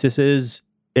your thesis is,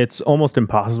 it's almost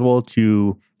impossible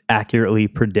to accurately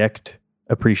predict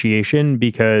appreciation,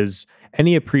 because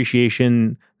any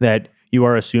appreciation that you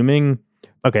are assuming,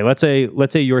 okay, let's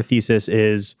say your thesis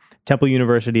is Temple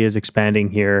University is expanding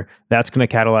here. That's going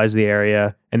to catalyze the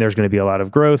area and there's going to be a lot of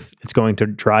growth. It's going to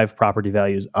drive property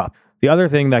values up. The other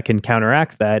thing that can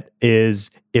counteract that is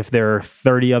if there are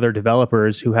 30 other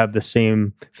developers who have the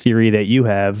same theory that you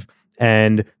have,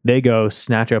 and they go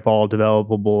snatch up all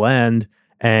developable land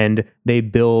and they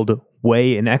build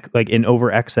way in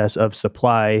over excess of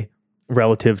supply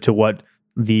relative to what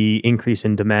the increase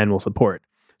in demand will support.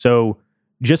 So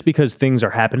just because things are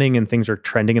happening and things are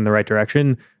trending in the right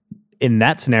direction, in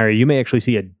that scenario, you may actually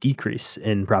see a decrease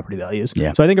in property values.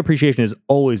 Yeah. So I think appreciation is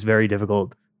always very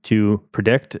difficult to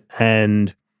predict.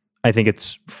 And I think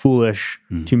it's foolish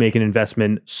to make an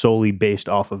investment solely based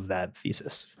off of that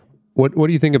thesis. What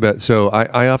do you think about, so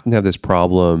I often have this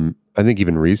problem, I think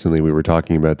even recently we were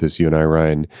talking about this, you and I,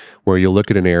 Ryan, where you'll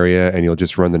look at an area and you'll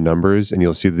just run the numbers and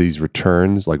you'll see these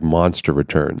returns, like monster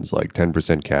returns, like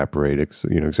 10% cap rate, et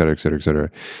cetera, et cetera, et cetera.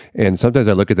 And sometimes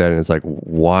I look at that and it's like,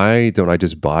 why don't I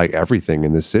just buy everything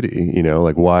in this city?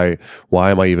 Like why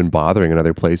am I even bothering in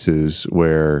other places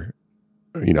where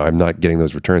I'm not getting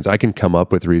those returns? I can come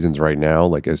up with reasons right now,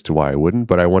 like as to why I wouldn't,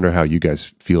 but I wonder how you guys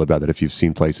feel about that if you've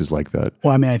seen places like that.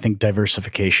 Well, I mean, I think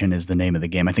diversification is the name of the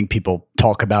game. I think people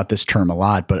talk about this term a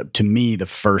lot, but to me, the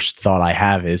first thought I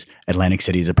have is Atlantic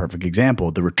City is a perfect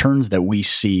example. The returns that we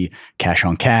see cash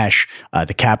on cash,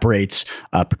 the cap rates,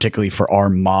 particularly for our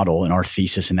model and our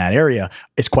thesis in that area,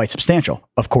 is quite substantial.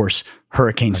 Of course,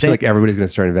 Hurricane I feel Sandy. like everybody's going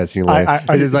to start investing in life.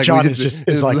 John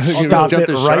is like, stop it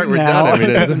right now.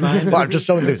 Well, I'm just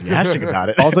so enthusiastic about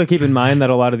it. Also, keep in mind that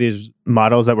a lot of these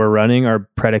models that we're running are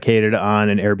predicated on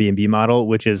an Airbnb model,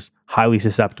 which is highly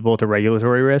susceptible to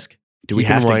regulatory risk. Do we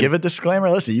have to give a disclaimer?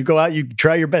 Listen, you go out, you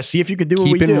try your best, see if you can do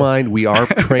what we do. Keep in mind, we are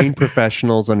trained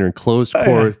professionals under enclosed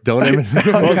course. Don't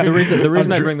ever. Well, the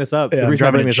reason I bring this up, the reason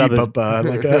I bring this up is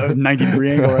like a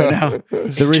 90-degree angle right now.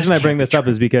 The reason I bring this up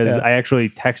is because I actually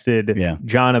texted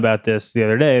John about this the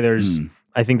other day.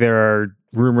 I think there are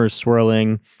rumors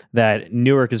swirling that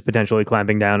Newark is potentially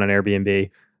clamping down on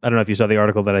Airbnb. I don't know if you saw the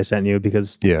article that I sent you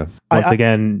because once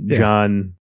again,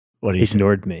 John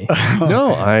ignored me.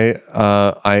 No,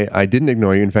 I didn't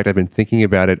ignore you. In fact, I've been thinking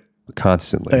about it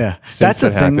constantly. Yeah, that's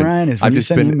the thing, Ryan. Is when you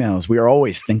send emails, we are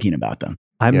always thinking about them.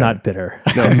 I'm not bitter.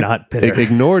 No, I'm not bitter.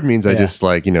 Ignored means I just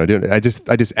I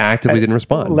just actively didn't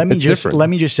respond. Let me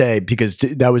just say, because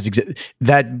that was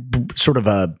that sort of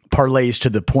parlays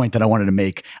to the point that I wanted to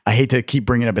make. I hate to keep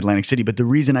bringing up Atlantic City, but the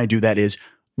reason I do that is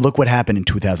look what happened in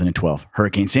 2012.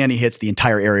 Hurricane Sandy hits, the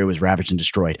entire area was ravaged and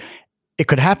destroyed. It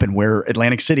could happen where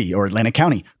Atlantic City or Atlantic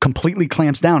County completely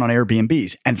clamps down on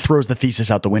Airbnbs and throws the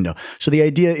thesis out the window. So the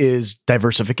idea is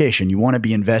diversification. You want to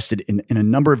be invested in a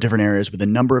number of different areas with a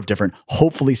number of different,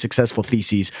 hopefully successful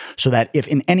theses, so that if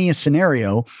in any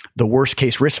scenario, the worst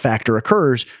case risk factor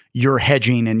occurs, you're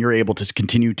hedging and you're able to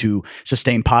continue to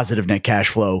sustain positive net cash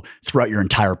flow throughout your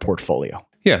entire portfolio.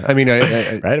 Yeah, I mean,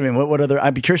 right. I mean, what other?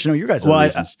 I'd be curious to know your guys' other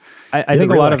reasons. I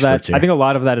think a lot of that. Here. I think a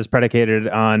lot of that is predicated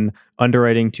on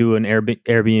underwriting to an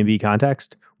Airbnb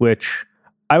context, which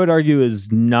I would argue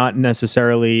is not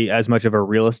necessarily as much of a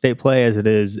real estate play as it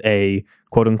is a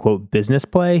quote unquote business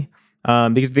play.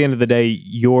 Because at the end of the day,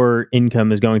 your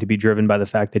income is going to be driven by the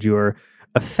fact that you are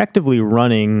effectively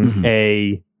running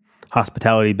a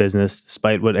hospitality business,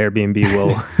 despite what Airbnb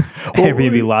will,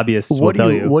 Airbnb lobbyists will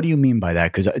tell you. What do you mean by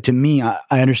that? Because to me, I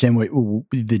understand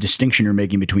the distinction you're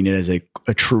making between it as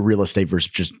a true real estate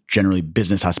versus just generally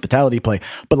business hospitality play.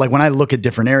 But like when I look at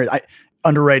different areas,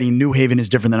 underwriting New Haven is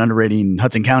different than underwriting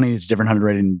Hudson County. It's different than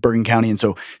underwriting Bergen County. And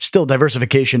so still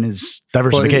diversification is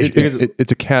diversification. Well,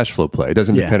 it's a cash flow play. It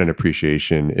doesn't depend on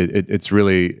appreciation. It's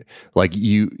really like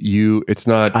it's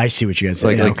not. I see what you guys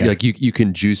say. Like you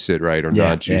can juice it, right? Or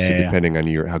not juice it depending on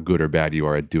how good or bad you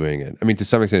are at doing it. I mean, to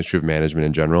some extent it's true of management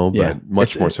in general, but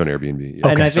much more so in Airbnb. Yeah.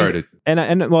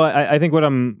 I think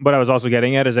what I was also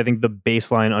getting at is I think the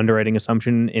baseline underwriting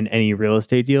assumption in any real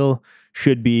estate deal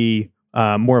should be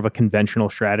more of a conventional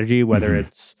strategy, whether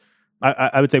it's,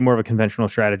 I would say more of a conventional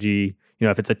strategy,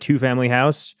 if it's a 2-family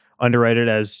house, underwrite it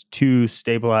as 2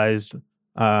 stabilized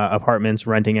apartments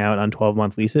renting out on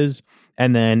 12-month leases.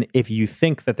 And then if you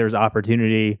think that there's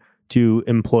opportunity to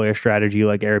employ a strategy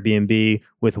like Airbnb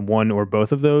with one or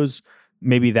both of those,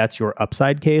 maybe that's your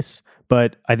upside case.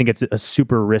 But I think it's a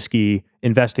super risky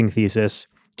investing thesis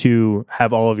to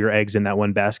have all of your eggs in that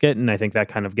one basket. And I think that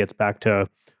kind of gets back to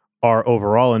our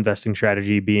overall investing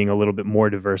strategy being a little bit more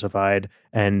diversified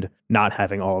and not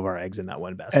having all of our eggs in that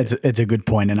one basket. It's a good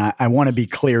point. And I want to be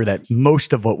clear that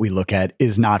most of what we look at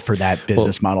is not for that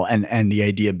business model. And the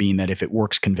idea being that if it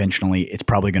works conventionally, it's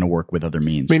probably going to work with other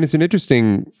means. I mean, it's an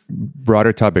interesting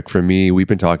broader topic for me. We've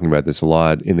been talking about this a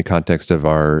lot in the context of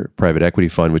our private equity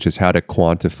fund, which is how to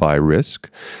quantify risk.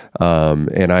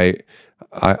 And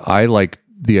I like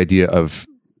the idea of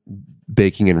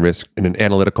baking in risk in an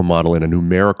analytical model, in a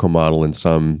numerical model in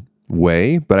some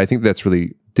way, but I think that's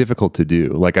really difficult to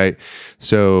do.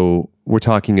 So we're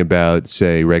talking about,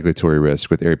 say, regulatory risk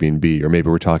with Airbnb, or maybe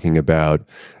we're talking about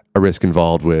a risk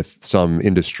involved with some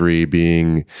industry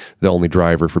being the only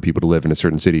driver for people to live in a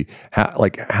certain city.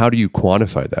 How do you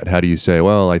quantify that? How do you say,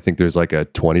 well, I think there's like a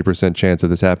 20% chance of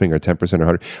this happening or 10% or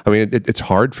 100? I mean, it's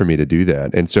hard for me to do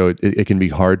that. And so it can be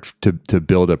hard to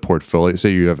build a portfolio.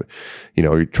 Say you have,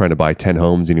 you're trying to buy 10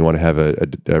 homes and you want to have a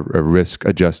risk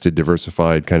adjusted,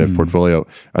 diversified kind of portfolio.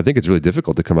 I think it's really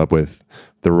difficult to come up with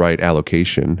the right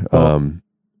allocation.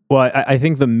 I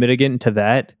think the mitigant to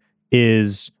that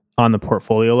is on the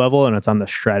portfolio level, and it's on the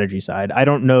strategy side. I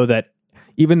don't know that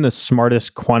even the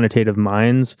smartest quantitative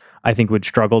minds, I think, would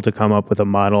struggle to come up with a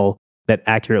model that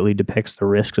accurately depicts the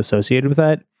risks associated with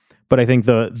that. But I think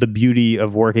the beauty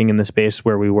of working in the space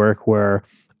where we work, where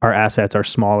our assets are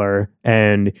smaller,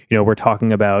 and we're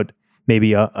talking about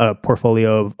maybe a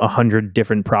portfolio of 100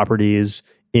 different properties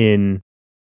in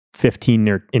 15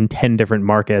 or in 10 different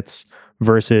markets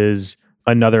versus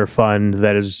another fund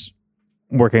that is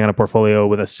working on a portfolio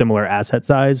with a similar asset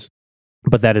size,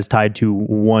 but that is tied to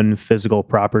one physical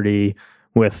property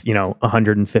with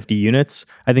 150 units.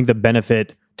 I think the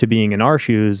benefit to being in our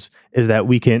shoes is that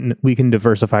we can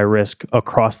diversify risk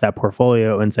across that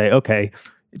portfolio and say, okay,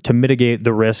 to mitigate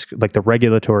the risk, like the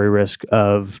regulatory risk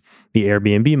of the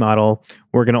Airbnb model,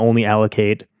 we're going to only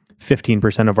allocate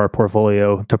 15% of our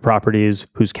portfolio to properties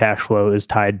whose cash flow is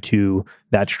tied to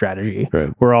that strategy.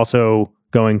 Right. We're also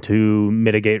going to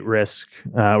mitigate risk.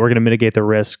 We're going to mitigate the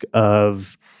risk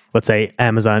of, let's say,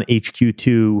 Amazon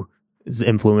HQ2's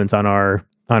influence on our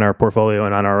portfolio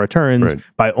and on our returns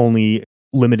by only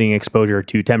limiting exposure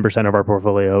to 10% of our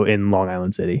portfolio in Long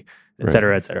Island City, et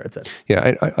cetera, et cetera, et cetera.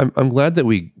 Yeah, I'm glad that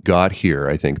we got here,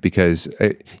 I think, because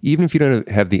even if you don't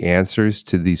have the answers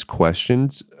to these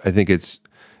questions, I think it's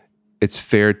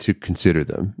fair to consider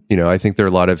them. I think there are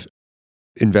a lot of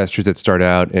investors that start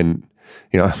out and,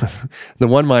 the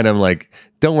one mind, I'm like,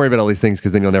 don't worry about all these things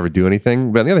because then you'll never do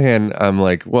anything. But on the other hand, I'm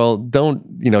like, well, don't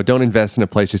invest in a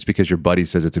place just because your buddy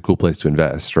says it's a cool place to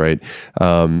invest, right?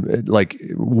 I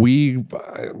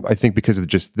think because of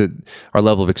just our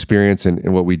level of experience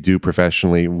and what we do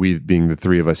professionally, we being the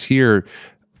three of us here,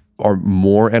 are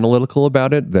more analytical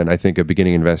about it than I think a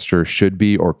beginning investor should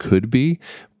be or could be.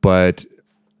 But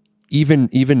even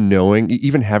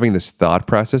having this thought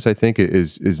process, I think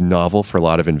is novel for a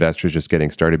lot of investors just getting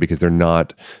started because they're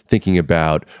not thinking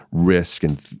about risk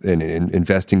and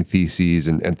investing theses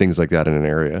and things like that in an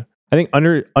area. I think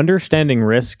understanding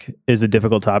risk is a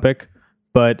difficult topic,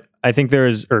 but I think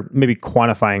or maybe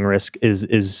quantifying risk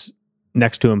is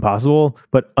next to impossible,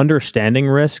 but understanding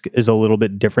risk is a little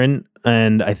bit different.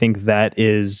 And I think that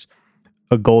is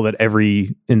a goal that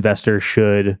every investor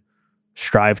should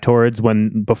strive towards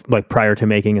prior to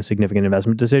making a significant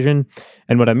investment decision.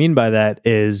 And what I mean by that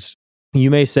is you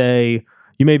may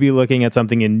be looking at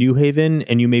something in New Haven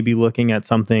and you may be looking at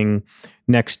something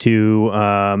next to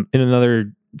in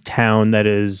another town that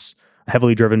is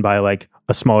heavily driven by like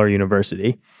a smaller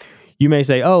university. You may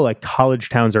say, oh, like college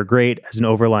towns are great as an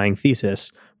overlying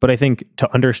thesis. But I think to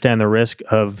understand the risk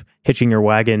of hitching your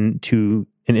wagon to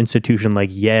an institution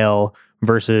like Yale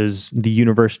versus the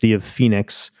University of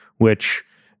Phoenix, which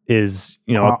is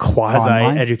a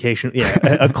quasi-educational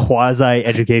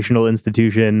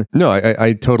institution. No,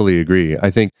 I totally agree.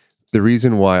 I think the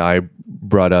reason why I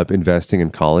brought up investing in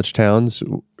college towns,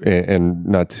 and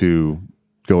not to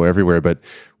go everywhere, but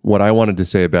what I wanted to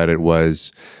say about it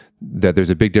was that there's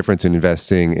a big difference in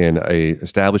investing in a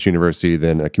established university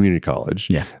than a community college.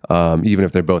 Yeah. Even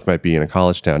if they both might be in a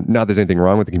college town. Not that there's anything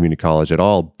wrong with the community college at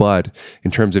all, but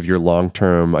in terms of your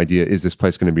long-term idea, is this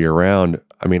place going to be around?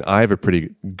 I mean, I have a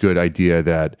pretty good idea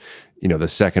that, the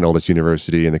second oldest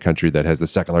university in the country that has the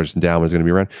second largest endowment is going to be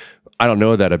around. I don't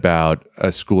know that about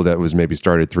a school that was maybe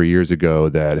started 3 years ago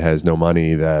that has no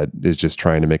money, that is just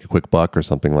trying to make a quick buck or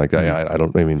something like that.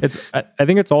 I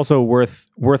think it's also worth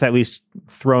at least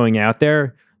throwing out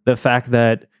there the fact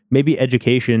that maybe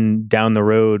education down the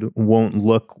road won't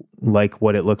look like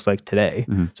what it looks like today.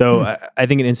 Mm-hmm. So I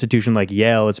think an institution like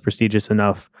Yale is prestigious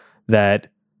enough that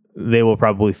they will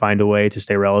probably find a way to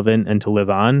stay relevant and to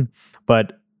live on.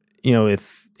 But,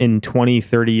 if in 20,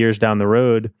 30 years down the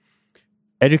road,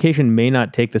 education may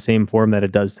not take the same form that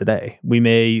it does today. We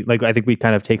may, I think we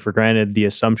kind of take for granted the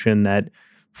assumption that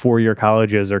 4-year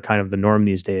colleges are kind of the norm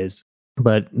these days,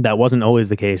 but that wasn't always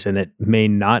the case, and it may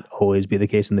not always be the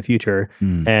case in the future.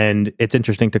 And it's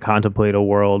interesting to contemplate a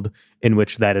world in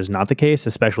which that is not the case,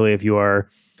 especially if you're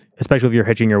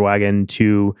hitching your wagon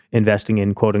to investing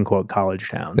in quote unquote college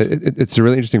towns. It's a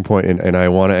really interesting point, and I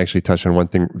want to actually touch on one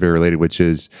thing very related, which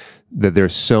is that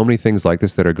there's so many things like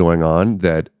this that are going on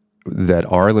that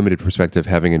our limited perspective,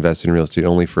 having invested in real estate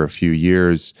only for a few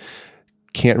years,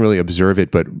 can't really observe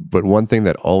it, but one thing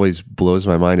that always blows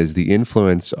my mind is the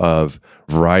influence of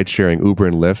ride sharing, Uber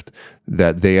and Lyft,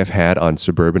 that they have had on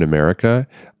suburban America.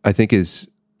 I think is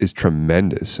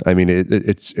tremendous. I mean,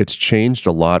 it's changed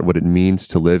a lot what it means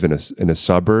to live in a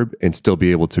suburb and still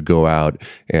be able to go out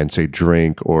and say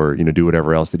drink or do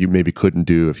whatever else that you maybe couldn't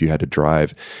do if you had to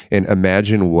drive. And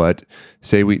imagine what,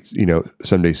 say we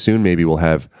someday soon maybe we'll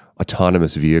have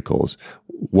autonomous vehicles.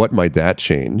 What might that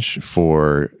change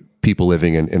for people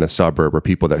living in a suburb or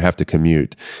people that have to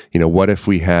commute? What if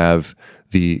we have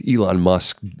the Elon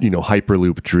Musk,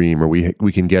 Hyperloop dream, or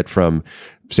we can get from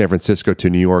San Francisco to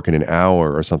New York in an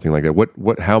hour or something like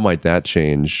that? How might that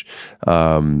change?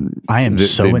 I am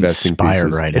so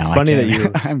inspired right now.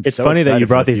 It's funny that you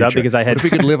brought these up because I had. What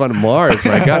if we could live on Mars?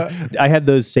 My God, I had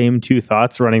those same two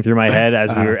thoughts running through my head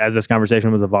as this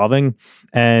conversation was evolving,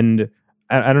 and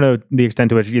I don't know the extent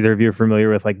to which either of you are familiar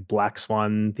with like black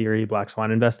swan theory, black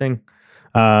swan investing,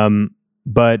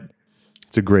 but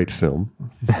it's a great film.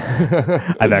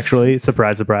 I've actually,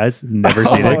 surprise, never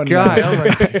seen it. Oh my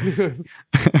God.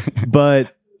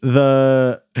 But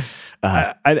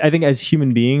I think as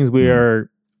human beings, we are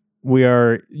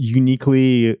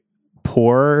uniquely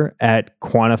poor at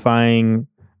quantifying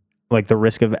like the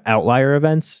risk of outlier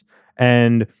events.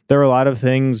 And there are a lot of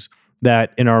things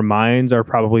that in our minds are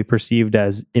probably perceived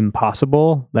as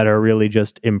impossible that are really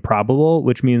just improbable,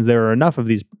 which means there are enough of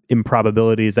these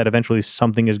improbabilities that eventually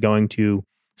something is going to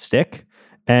stick.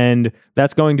 And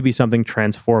that's going to be something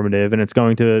transformative. And it's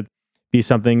going to be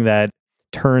something that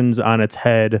turns on its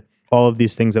head all of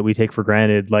these things that we take for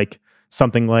granted, like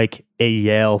something like a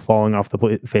Yale falling off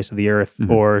the face of the earth,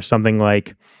 or something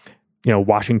like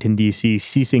Washington, D.C.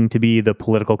 ceasing to be the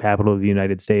political capital of the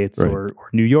United States, right, or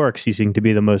New York ceasing to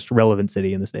be the most relevant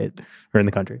city in the state or in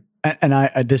the country.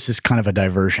 And this is kind of a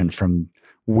diversion from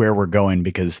where we're going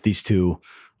because these two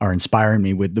are inspiring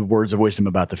me with the words of wisdom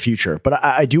about the future. But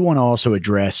I do want to also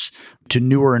address to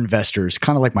newer investors,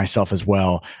 kind of like myself as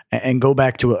well, and go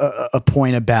back to a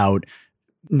point about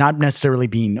not necessarily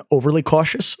being overly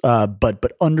cautious,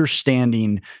 but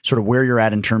understanding sort of where you're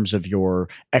at in terms of your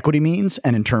equity means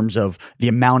and in terms of the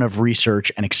amount of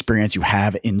research and experience you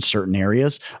have in certain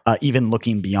areas, even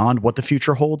looking beyond what the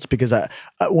future holds. Because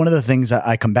one of the things that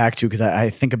I come back to, because I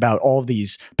think about all of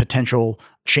these potential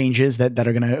changes that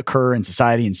are going to occur in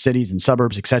society and cities and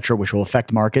suburbs, et cetera, which will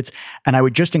affect markets. And I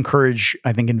would just encourage,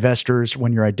 I think, investors,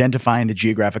 when you're identifying the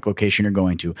geographic location you're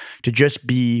going to just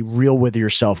be real with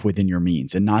yourself within your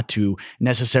means and not to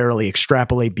necessarily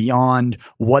extrapolate beyond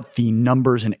what the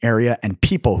numbers and area and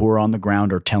people who are on the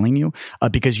ground are telling you,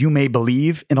 because you may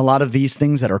believe in a lot of these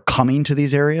things that are coming to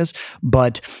these areas,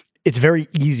 but it's very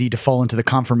easy to fall into the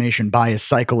confirmation bias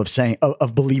cycle of saying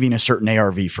of believing a certain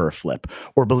ARV for a flip,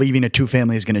 or believing a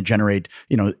two-family is going to generate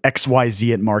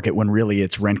XYZ at market when really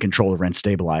it's rent control or rent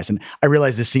stabilized. And I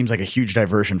realize this seems like a huge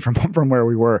diversion from where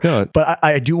we were, but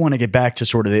I do want to get back to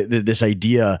sort of this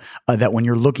idea that when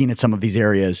you're looking at some of these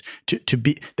areas, to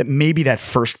be that maybe that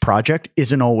first project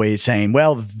isn't always saying,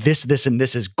 well, this and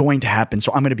this is going to happen,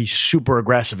 so I'm going to be super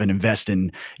aggressive and invest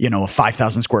in a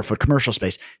 5,000 square foot commercial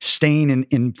space. Staying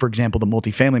in for example, the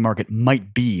multifamily market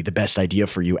might be the best idea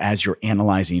for you as you're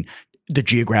analyzing the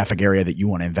geographic area that you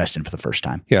want to invest in for the first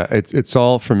time. Yeah, it's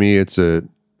all, for me, it's a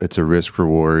risk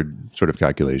reward sort of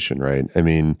calculation, right? I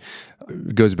mean,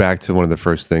 it goes back to one of the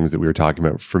first things that we were talking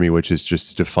about for me, which is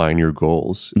just define your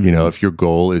goals. Mm-hmm. If your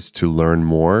goal is to learn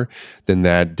more, then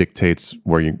that dictates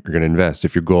where you're going to invest.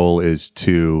 If your goal is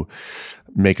to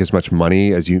make as much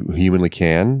money as you humanly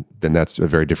can, then that's a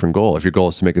very different goal. If your goal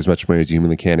is to make as much money as you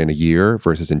humanly can in a year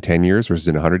versus in 10 years versus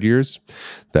in 100 years,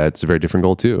 that's a very different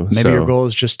goal too. Maybe your goal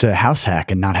is just to house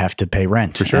hack and not have to pay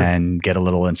rent and get a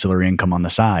little ancillary income on the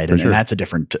side. And that's a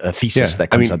different thesis that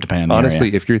comes up depending on the honestly,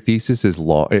 area. if your thesis is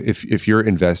long, if your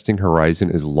investing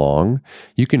horizon is long,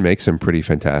 you can make some pretty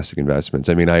fantastic investments.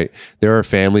 I mean, there are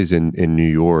families in New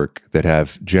York that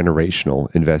have generational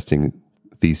investing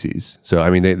theses. So, I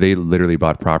mean, they literally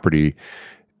bought property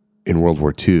in World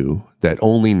War II that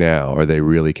only now are they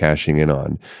really cashing in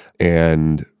on,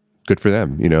 and good for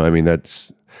them. I mean,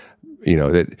 that's,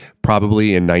 that probably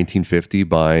in 1950,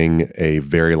 buying a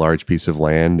very large piece of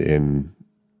land in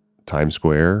Times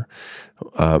Square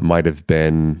might have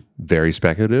been very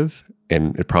speculative,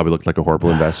 and it probably looked like a horrible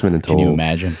investment until, can you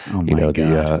imagine? Oh my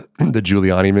God. the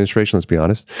Giuliani administration, let's be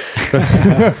honest.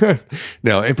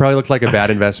 No, it probably looked like a bad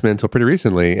investment until pretty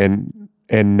recently. And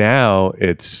now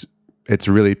it's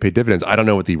really paid dividends. I don't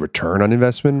know what the return on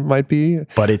investment might be,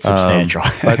 but it's substantial.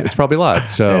 But it's probably a lot.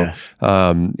 So,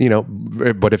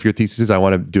 but if your thesis is I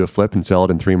want to do a flip and sell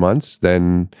it in 3 months,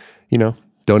 then,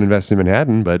 don't invest in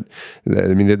Manhattan, but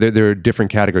I mean, there are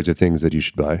different categories of things that you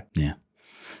should buy. Yeah.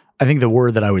 I think the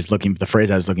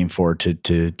phrase I was looking for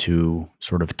to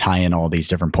sort of tie in all these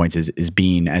different points is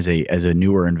being as a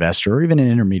newer investor or even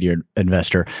an intermediate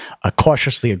investor,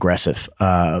 cautiously aggressive,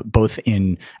 both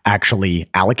in actually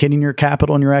allocating your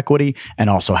capital and your equity and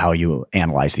also how you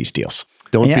analyze these deals.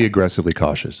 Don't be aggressively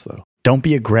cautious, though. Don't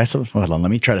be aggressive. Hold on,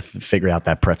 let me try to figure out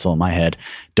that pretzel in my head.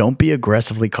 Don't be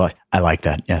aggressively cautious. I like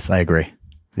that. Yes, I agree.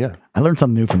 Yeah. I learn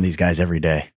something new from these guys every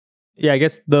day. Yeah, I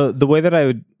guess the way that I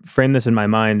would frame this in my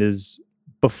mind is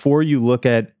before you look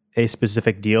at a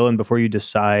specific deal and before you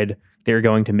decide they're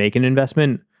going to make an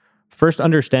investment, first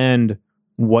understand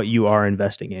what you are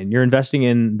investing in. You're investing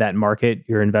in that market,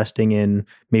 you're investing in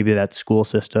maybe that school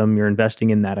system, you're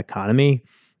investing in that economy.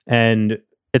 And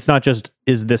it's not just,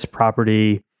 is this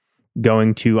property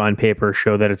going to, on paper,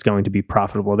 show that it's going to be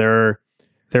profitable? There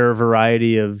are a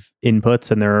variety of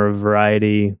inputs and there are a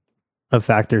variety of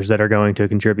factors that are going to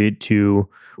contribute to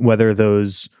whether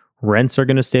those rents are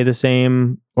going to stay the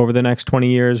same over the next 20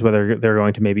 years, whether they're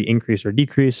going to maybe increase or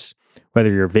decrease, whether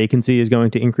your vacancy is going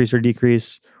to increase or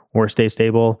decrease or stay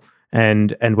stable,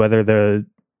 and whether the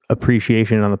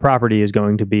appreciation on the property is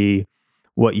going to be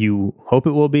what you hope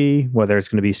it will be, whether it's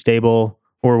going to be stable,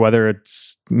 or whether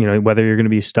it's, whether you're going to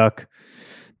be stuck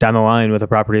down the line with a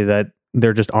property that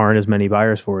there just aren't as many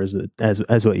buyers for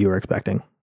as what you were expecting.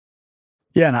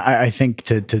 Yeah, and I think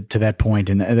to that point,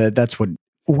 and that's what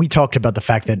we talked about, the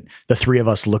fact that the three of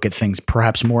us look at things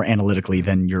perhaps more analytically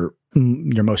than your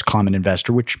most common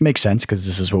investor, which makes sense because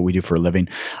this is what we do for a living.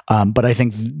 But I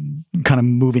think kind of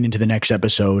moving into the next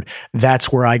episode,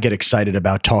 that's where I get excited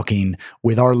about talking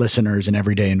with our listeners and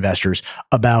everyday investors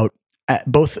about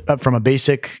both from a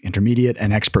basic, intermediate,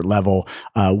 and expert level,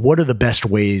 what are the best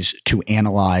ways to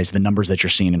analyze the numbers that you're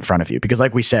seeing in front of you? Because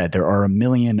like we said, there are a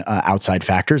million outside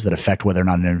factors that affect whether or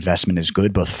not an investment is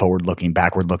good, both forward-looking,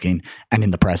 backward-looking, and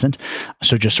in the present.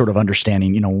 So just sort of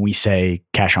understanding, when we say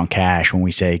cash on cash, when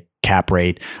we say cap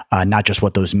rate, not just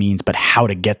what those means, but how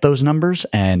to get those numbers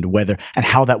and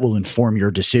how that will inform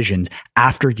your decisions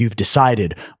after you've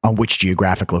decided on which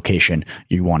geographic location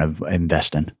you want to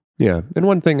invest in. Yeah. And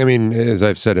one thing, I mean, as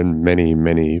I've said in many,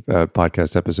 many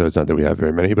podcast episodes, not that we have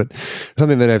very many, but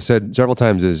something that I've said several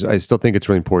times is I still think it's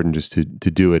really important just to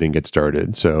do it and get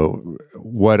started. So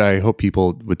what I hope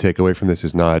people would take away from this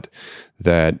is not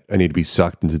that I need to be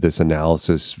sucked into this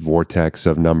analysis vortex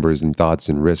of numbers and thoughts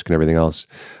and risk and everything else,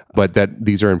 but that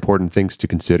these are important things to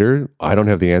consider. I don't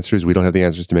have the answers. We don't have the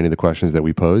answers to many of the questions that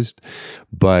we posed,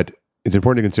 but it's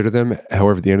important to consider them.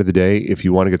 However, at the end of the day, if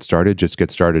you want to get started, just get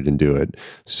started and do it.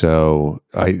 So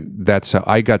that's how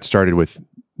I got started, with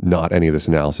not any of this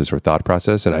analysis or thought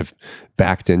process, and I've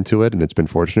backed into it, and it's been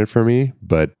fortunate for me.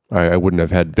 But I wouldn't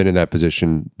have been in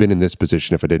this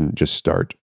position if I didn't just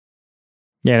start.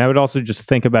 Yeah, and I would also just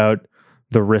think about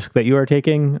the risk that you are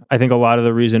taking. I think a lot of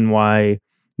the reason why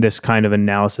this kind of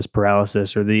analysis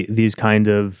paralysis or these kinds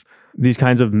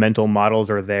of mental models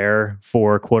are there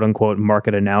for quote unquote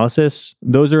market analysis,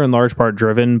 those are in large part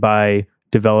driven by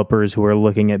developers who are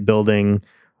looking at building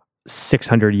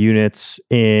 600 units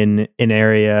in an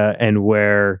area, and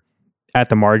where at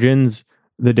the margins,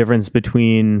 the difference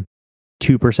between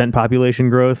 2% population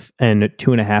growth and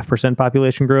 2.5%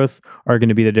 population growth are going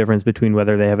to be the difference between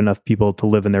whether they have enough people to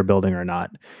live in their building or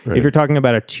not. Right. If you're talking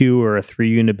about a 2 or a 3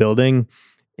 unit building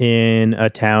in a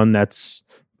town that's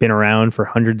been around for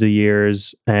hundreds of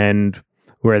years and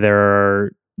where there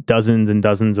are dozens and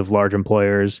dozens of large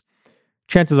employers,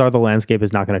 chances are the landscape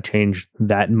is not going to change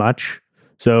that much.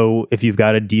 So if you've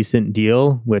got a decent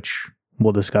deal, which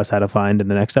we'll discuss how to find in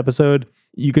the next episode,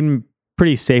 you can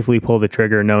pretty safely pull the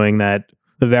trigger knowing that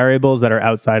the variables that are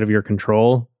outside of your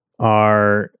control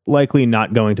are likely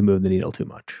not going to move the needle too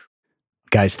much.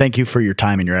 Guys, thank you for your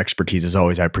time and your expertise. As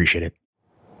always, I appreciate it.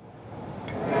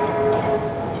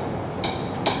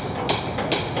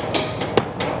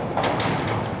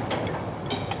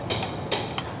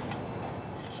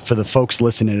 For the folks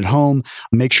listening at home,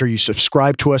 make sure you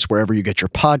subscribe to us wherever you get your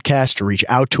podcast, or reach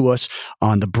out to us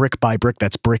on the Brick by Brick,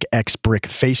 that's Brick X Brick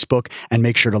Facebook, and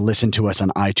make sure to listen to us on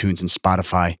iTunes and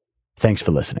Spotify. Thanks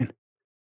for listening.